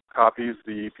many copies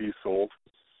the EP sold?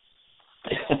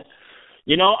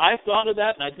 You know, I thought of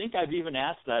that, and I think I've even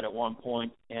asked that at one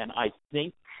point, and I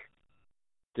think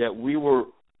that we were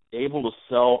able to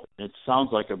sell, it sounds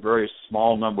like a very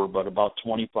small number, but about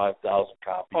 25,000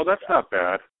 copies. Oh, that's not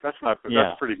bad. That's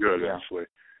pretty good, actually.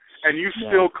 And you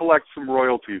still collect some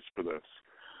royalties for this?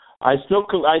 I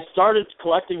started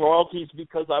collecting royalties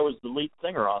because I was the lead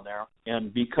singer on there,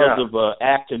 and because of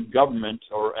act in government,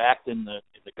 or act in the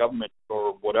government,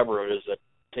 or whatever it is that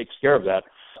takes care of that.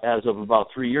 As of about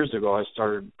 3 years ago, I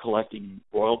started collecting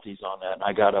royalties on that, and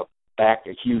I got a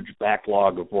huge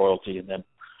backlog of royalty, and then,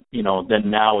 you know,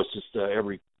 now it's just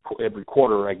every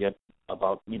quarter I get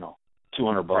about, you know,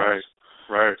 $200.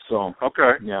 Right. So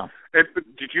yeah. But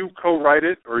did you co-write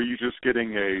it, or are you just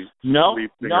getting a lead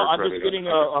singer? No, I'm just getting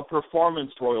a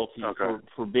performance royalty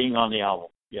for being on the album.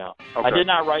 Yeah. Okay. I did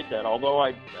not write that, although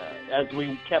as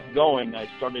we kept going, I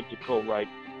started to co-write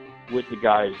with the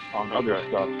guys on other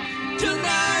stuff.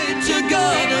 Tonight you're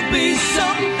gonna be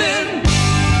something.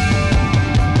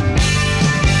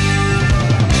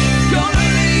 Gonna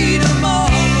lead them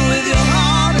on with your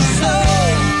heart and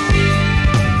soul.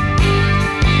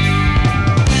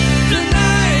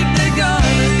 Tonight they're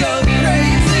gonna go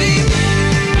crazy.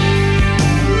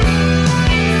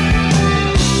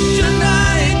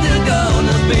 Tonight they're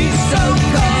gonna be so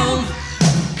cold,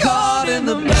 caught in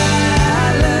the balance.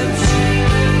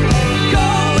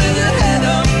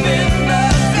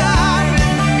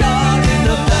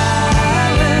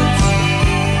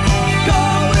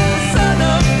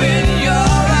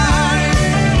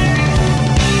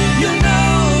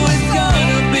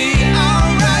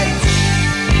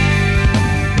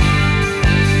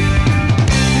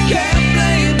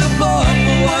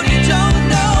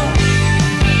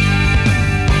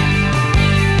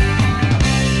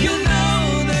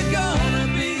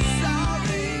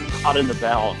 Out in the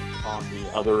Balance on the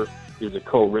other is a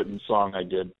co-written song I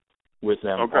did with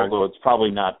them, although it's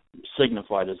probably not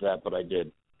signified as that, but I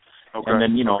did. And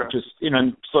then,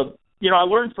 I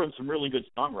learned from some really good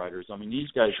songwriters. I mean, these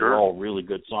guys are all really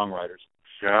good songwriters.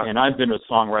 Yeah. And I've been a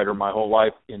songwriter my whole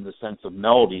life in the sense of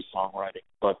melody songwriting.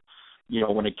 But, you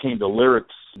know, when it came to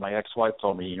lyrics, my ex-wife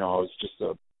told me, you know, I was just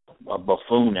a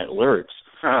buffoon at lyrics.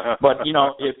 But you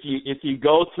know, if you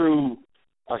go through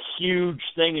a huge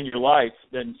thing in your life,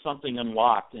 then something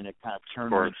unlocked and it kind of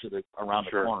turned into around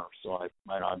the corner. So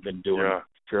I've been doing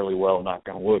fairly well, knock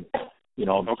on wood. You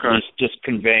know, just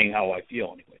conveying how I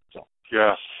feel anyway. So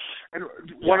yeah. And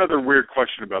one other weird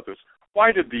question about this: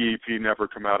 why did the EP never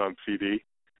come out on CD?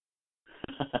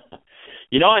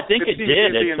 You know, I think it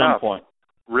did at some point.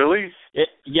 Really?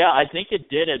 I think it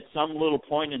did at some little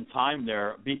point in time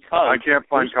there, because I can't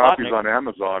find copies on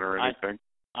Amazon or anything.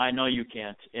 I know you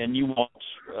can't, and you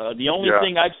won't. The only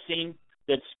thing I've seen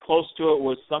that's close to it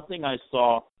was something I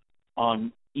saw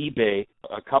on eBay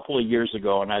a couple of years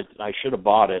ago, and I should have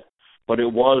bought it, but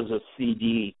it was a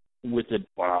CD with it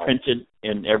printed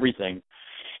and everything.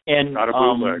 And not a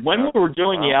bootleg, when we were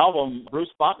doing the album,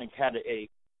 Bruce Botnick had a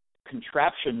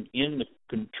contraption in the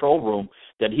control room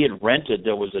that he had rented.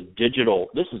 There was a digital,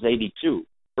 this is 82,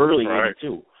 early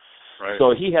 82. Right.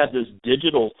 So he had this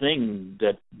digital thing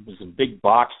that was a big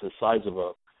box the size of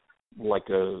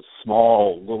a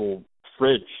small little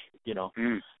fridge, you know,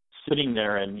 sitting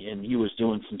there, and he was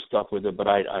doing some stuff with it, but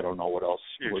I don't know what else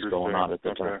was going on at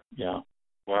the time. Yeah.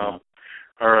 Wow.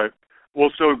 Yeah. All right.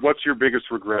 Well, so what's your biggest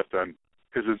regret then?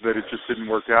 Is it that it just didn't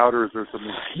work out, or is there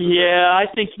something? Yeah, I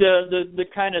think the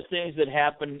kind of things that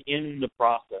happen in the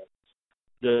process,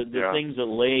 the things that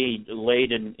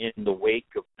laid in the wake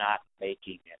of not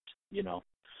making it, you know.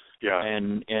 Yeah.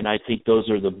 And I think those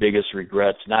are the biggest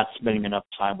regrets, not spending enough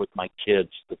time with my kids,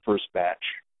 the first batch,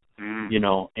 you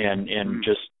know, and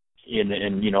just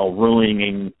you know,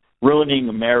 ruining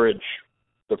a marriage,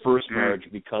 the first marriage,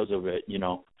 because of it, you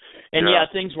know. And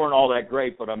things weren't all that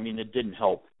great, but I mean, it didn't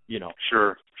help. You know.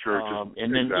 Sure.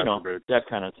 And then, you know, that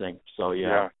kind of thing. So,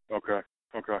 yeah. Okay.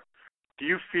 Do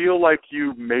you feel like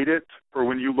you made it, or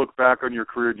when you look back on your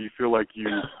career, do you feel like you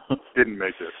didn't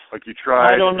make it? Like you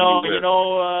tried? I don't know. You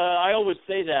know, I always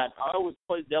say that. I always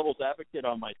play devil's advocate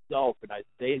on myself, and I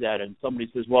say that, and somebody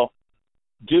says, well,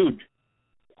 dude,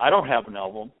 I don't have an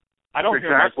album. I don't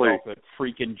hear myself at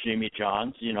freaking Jimmy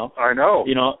John's, you know. I know.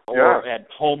 You know, or at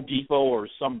Home Depot or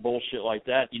some bullshit like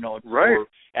that, you know. Or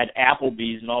at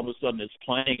Applebee's, and all of a sudden it's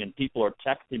playing and people are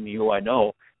texting me who I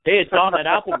know. Hey, it's on at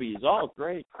Applebee's. Oh,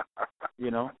 great.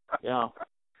 You know, yeah.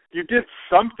 You did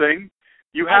something.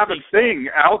 You have a thing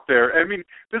out there. I mean,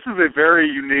 this is a very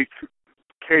unique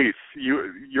case,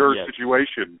 your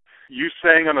situation. You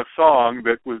sang on a song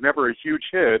that was never a huge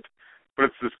hit, but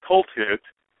it's this cult hit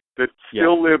that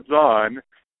still lives on,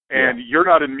 and you're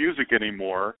not in music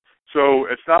anymore. So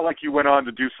it's not like you went on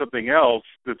to do something else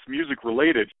that's music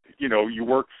related. You know, you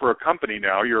work for a company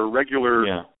now. You're a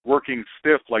regular working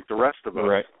stiff like the rest of us.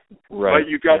 Right. But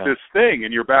you got this thing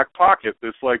in your back pocket,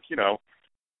 this like, you know,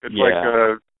 it's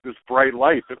like this bright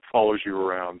light that follows you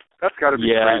around. That's got to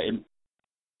be crazy.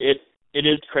 It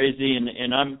is crazy,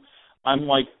 and I'm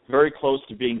like very close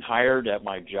to being hired at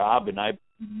my job, and I've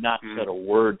not said a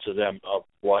word to them of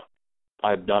what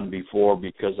I've done before,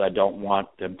 because I don't want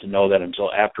them to know that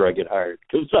until after I get hired.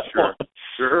 Because I want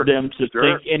them to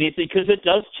think anything, because it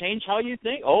does change how you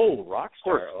think. Oh, rock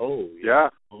star. Oh, yeah.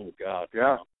 Oh, God.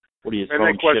 Yeah. What are you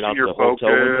throwing shit out the hotel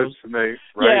windows? And they,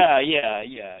 Yeah.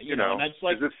 You know, and it's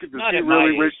like, does he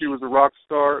really wish he was a rock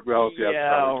star? Well,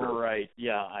 right.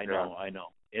 Yeah, I know.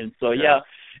 And so,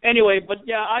 anyway, but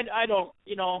I don't,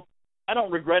 you know, I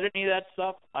don't regret any of that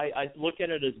stuff. I look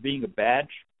at it as being a badge.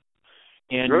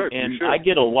 And I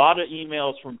get a lot of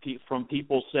emails from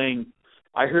people saying,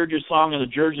 I heard your song on the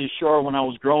Jersey Shore when I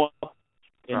was growing up.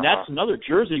 And that's another,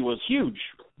 Jersey was huge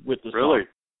with the song.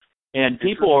 And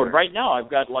people are, right now, I've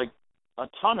got like a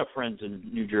ton of friends in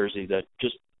New Jersey that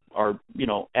just are, you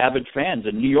know, avid fans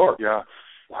in New York. Yeah.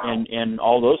 Wow. And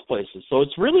all those places. So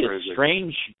it's really a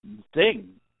strange thing.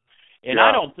 And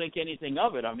I don't think anything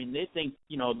of it. I mean, they think,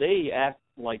 you know, they act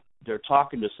like they're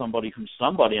talking to somebody who's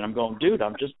somebody, and I'm going, dude,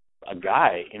 I'm just a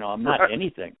guy, you know, I'm not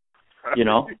anything, you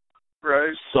know?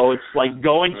 Right. So it's like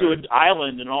going to an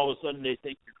island and all of a sudden they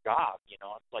think you're God, you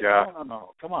know? It's like,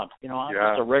 no, come on, you know, I'm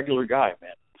just a regular guy,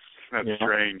 man. That's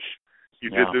strange. You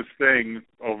did this thing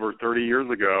over 30 years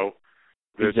ago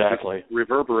that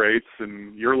reverberates,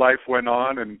 and your life went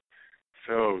on, and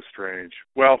so strange.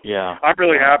 Well, I'm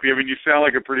really happy. I mean, you sound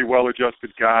like a pretty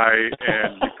well-adjusted guy,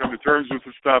 and you come to terms with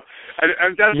the stuff.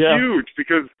 And that's huge,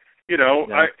 because, you know,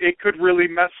 it could really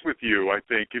mess with you, I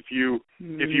think, if you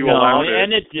allowed it.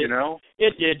 And it did. You know?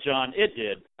 It did, John. It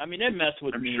did. I mean, it messed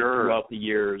with me throughout the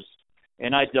years,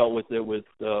 and I dealt with it with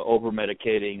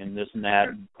over-medicating and this and that,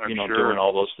 and, doing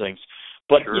all those things.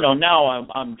 But, you know, now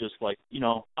I'm just like, you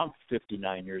know, I'm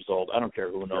 59 years old. I don't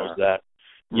care who knows that.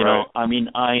 You know, I mean,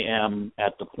 I am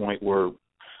at the point where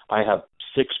I have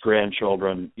 6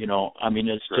 grandchildren, you know. I mean,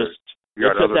 it's just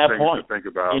got it's other at that things point, to think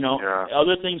about.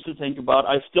 Other things to think about.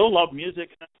 I still love music,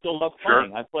 and I still love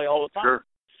playing. I play all the time.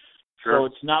 Sure. So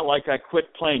it's not like I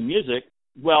quit playing music.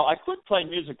 Well, I quit playing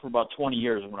music for about 20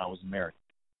 years when I was married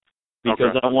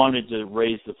because I wanted to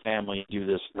raise the family and do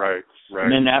this. Right.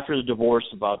 And then after the divorce,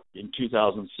 about in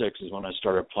 2006, is when I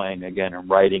started playing again and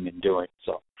writing and doing.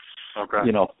 So,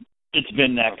 it's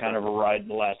been that kind of a ride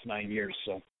the last 9 years.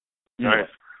 So, nice.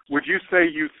 Would you say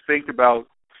you think about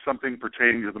something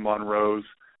pertaining to the Monroes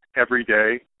every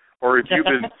day, or have you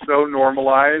been so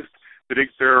normalized that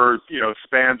there are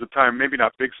spans of time, maybe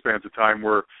not big spans of time,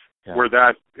 where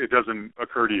that it doesn't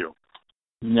occur to you?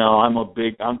 No, I'm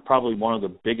probably one of the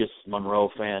biggest Monroe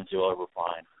fans you'll ever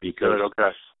find because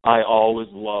I always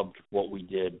loved what we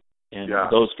did, and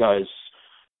those guys,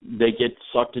 they get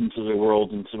sucked into the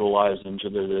world, into their lives, into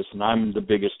this, and I'm the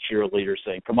biggest cheerleader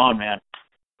saying, come on, man,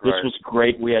 this was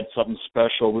great. We had something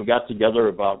special. We got together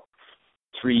about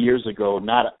 3 years ago.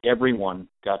 Not everyone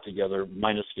got together,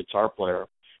 minus the guitar player.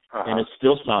 And it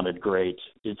still sounded great.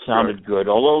 It sounded good,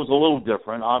 although it was a little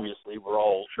different. Obviously, we're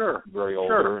all very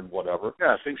older and whatever.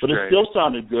 Yeah, things but change. It still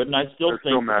sounded good, and I still think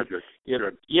still magic.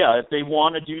 If they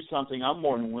want to do something, I'm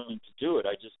more than willing to do it.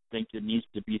 I just think it needs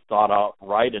to be thought out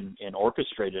right and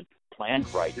orchestrated, planned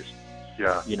right.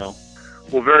 Yeah.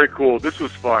 Well, very cool. This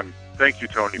was fun. Thank you,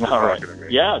 Tony, for talking to me.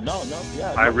 Yeah,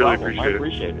 I really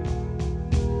appreciate it.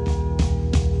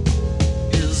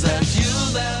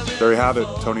 There you have it,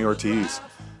 Tony Ortiz.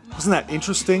 Isn't that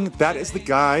interesting? That is the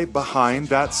guy behind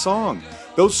that song.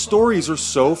 Those stories are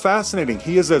so fascinating.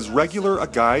 He is as regular a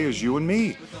guy as you and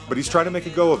me, but he's trying to make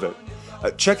a go of it.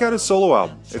 Check out his solo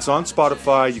album. It's on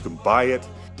Spotify. You can buy it.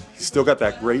 He's still got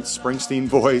that great Springsteen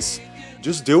voice.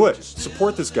 Just do it.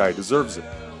 Support this guy. He deserves it.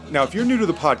 Now, if you're new to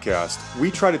the podcast,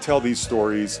 we try to tell these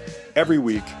stories every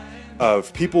week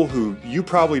of people who you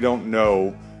probably don't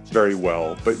know very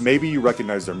well, but maybe you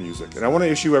recognize their music. And I want to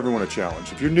issue everyone a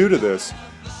challenge. If you're new to this,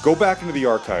 go back into the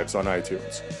archives on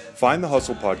iTunes. Find the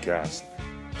Hustle Podcast.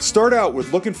 Start out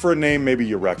with looking for a name maybe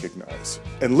you recognize,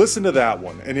 and listen to that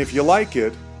one. And if you like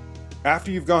it,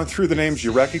 after you've gone through the names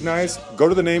you recognize, go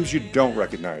to the names you don't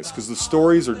recognize, because the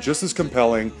stories are just as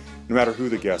compelling no matter who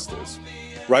the guest is.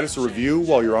 Write us a review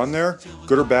while you're on there.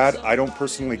 Good or bad, I don't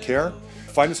personally care.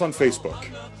 Find us on Facebook.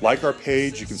 Like our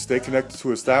page. You can stay connected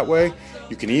to us that way.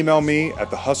 You can email me at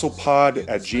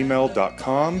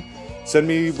thehustlepod@gmail.com. Send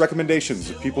me recommendations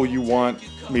of people you want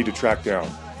me to track down.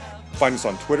 Find us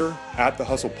on Twitter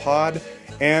 @thehustlepod.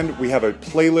 And we have a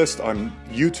playlist on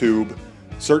YouTube.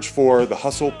 Search for the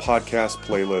Hustle Podcast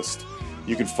playlist.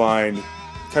 You can find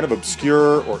kind of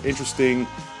obscure or interesting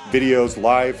videos,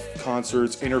 live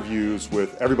concerts, interviews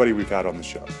with everybody we've had on the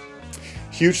show.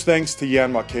 Huge thanks to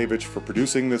Jan Makevich for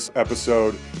producing this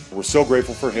episode. We're so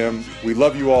grateful for him. We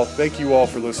love you all. Thank you all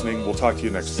for listening. We'll talk to you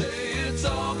next week. It's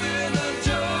all been a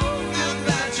joke and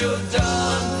that you're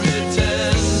done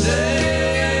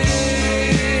pretending.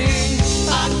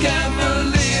 I can't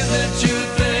believe that you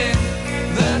think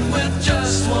that with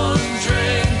just one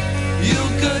drink you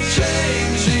could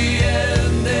change the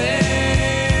ending.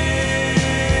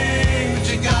 But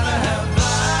you gotta have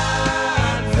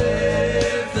blind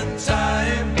faith and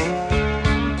time.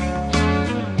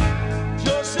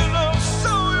 Just enough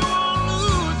so you won't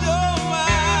lose your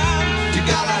mind. You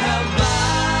gotta have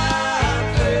blind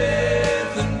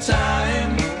faith and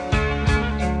time.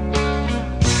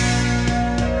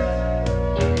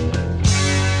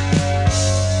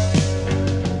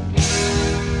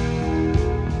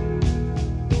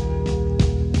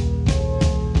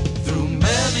 Through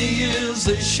many years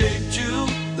they shaped you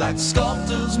like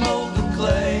sculptors mold the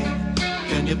clay.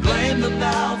 Can you blame them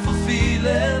now for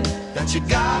feeling that you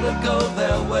gotta go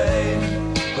their way?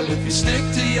 But if you stick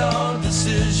to your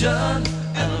decision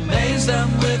and amaze them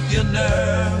with your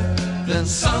nerve, then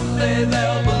someday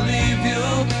they'll believe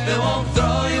you. They won't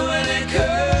throw you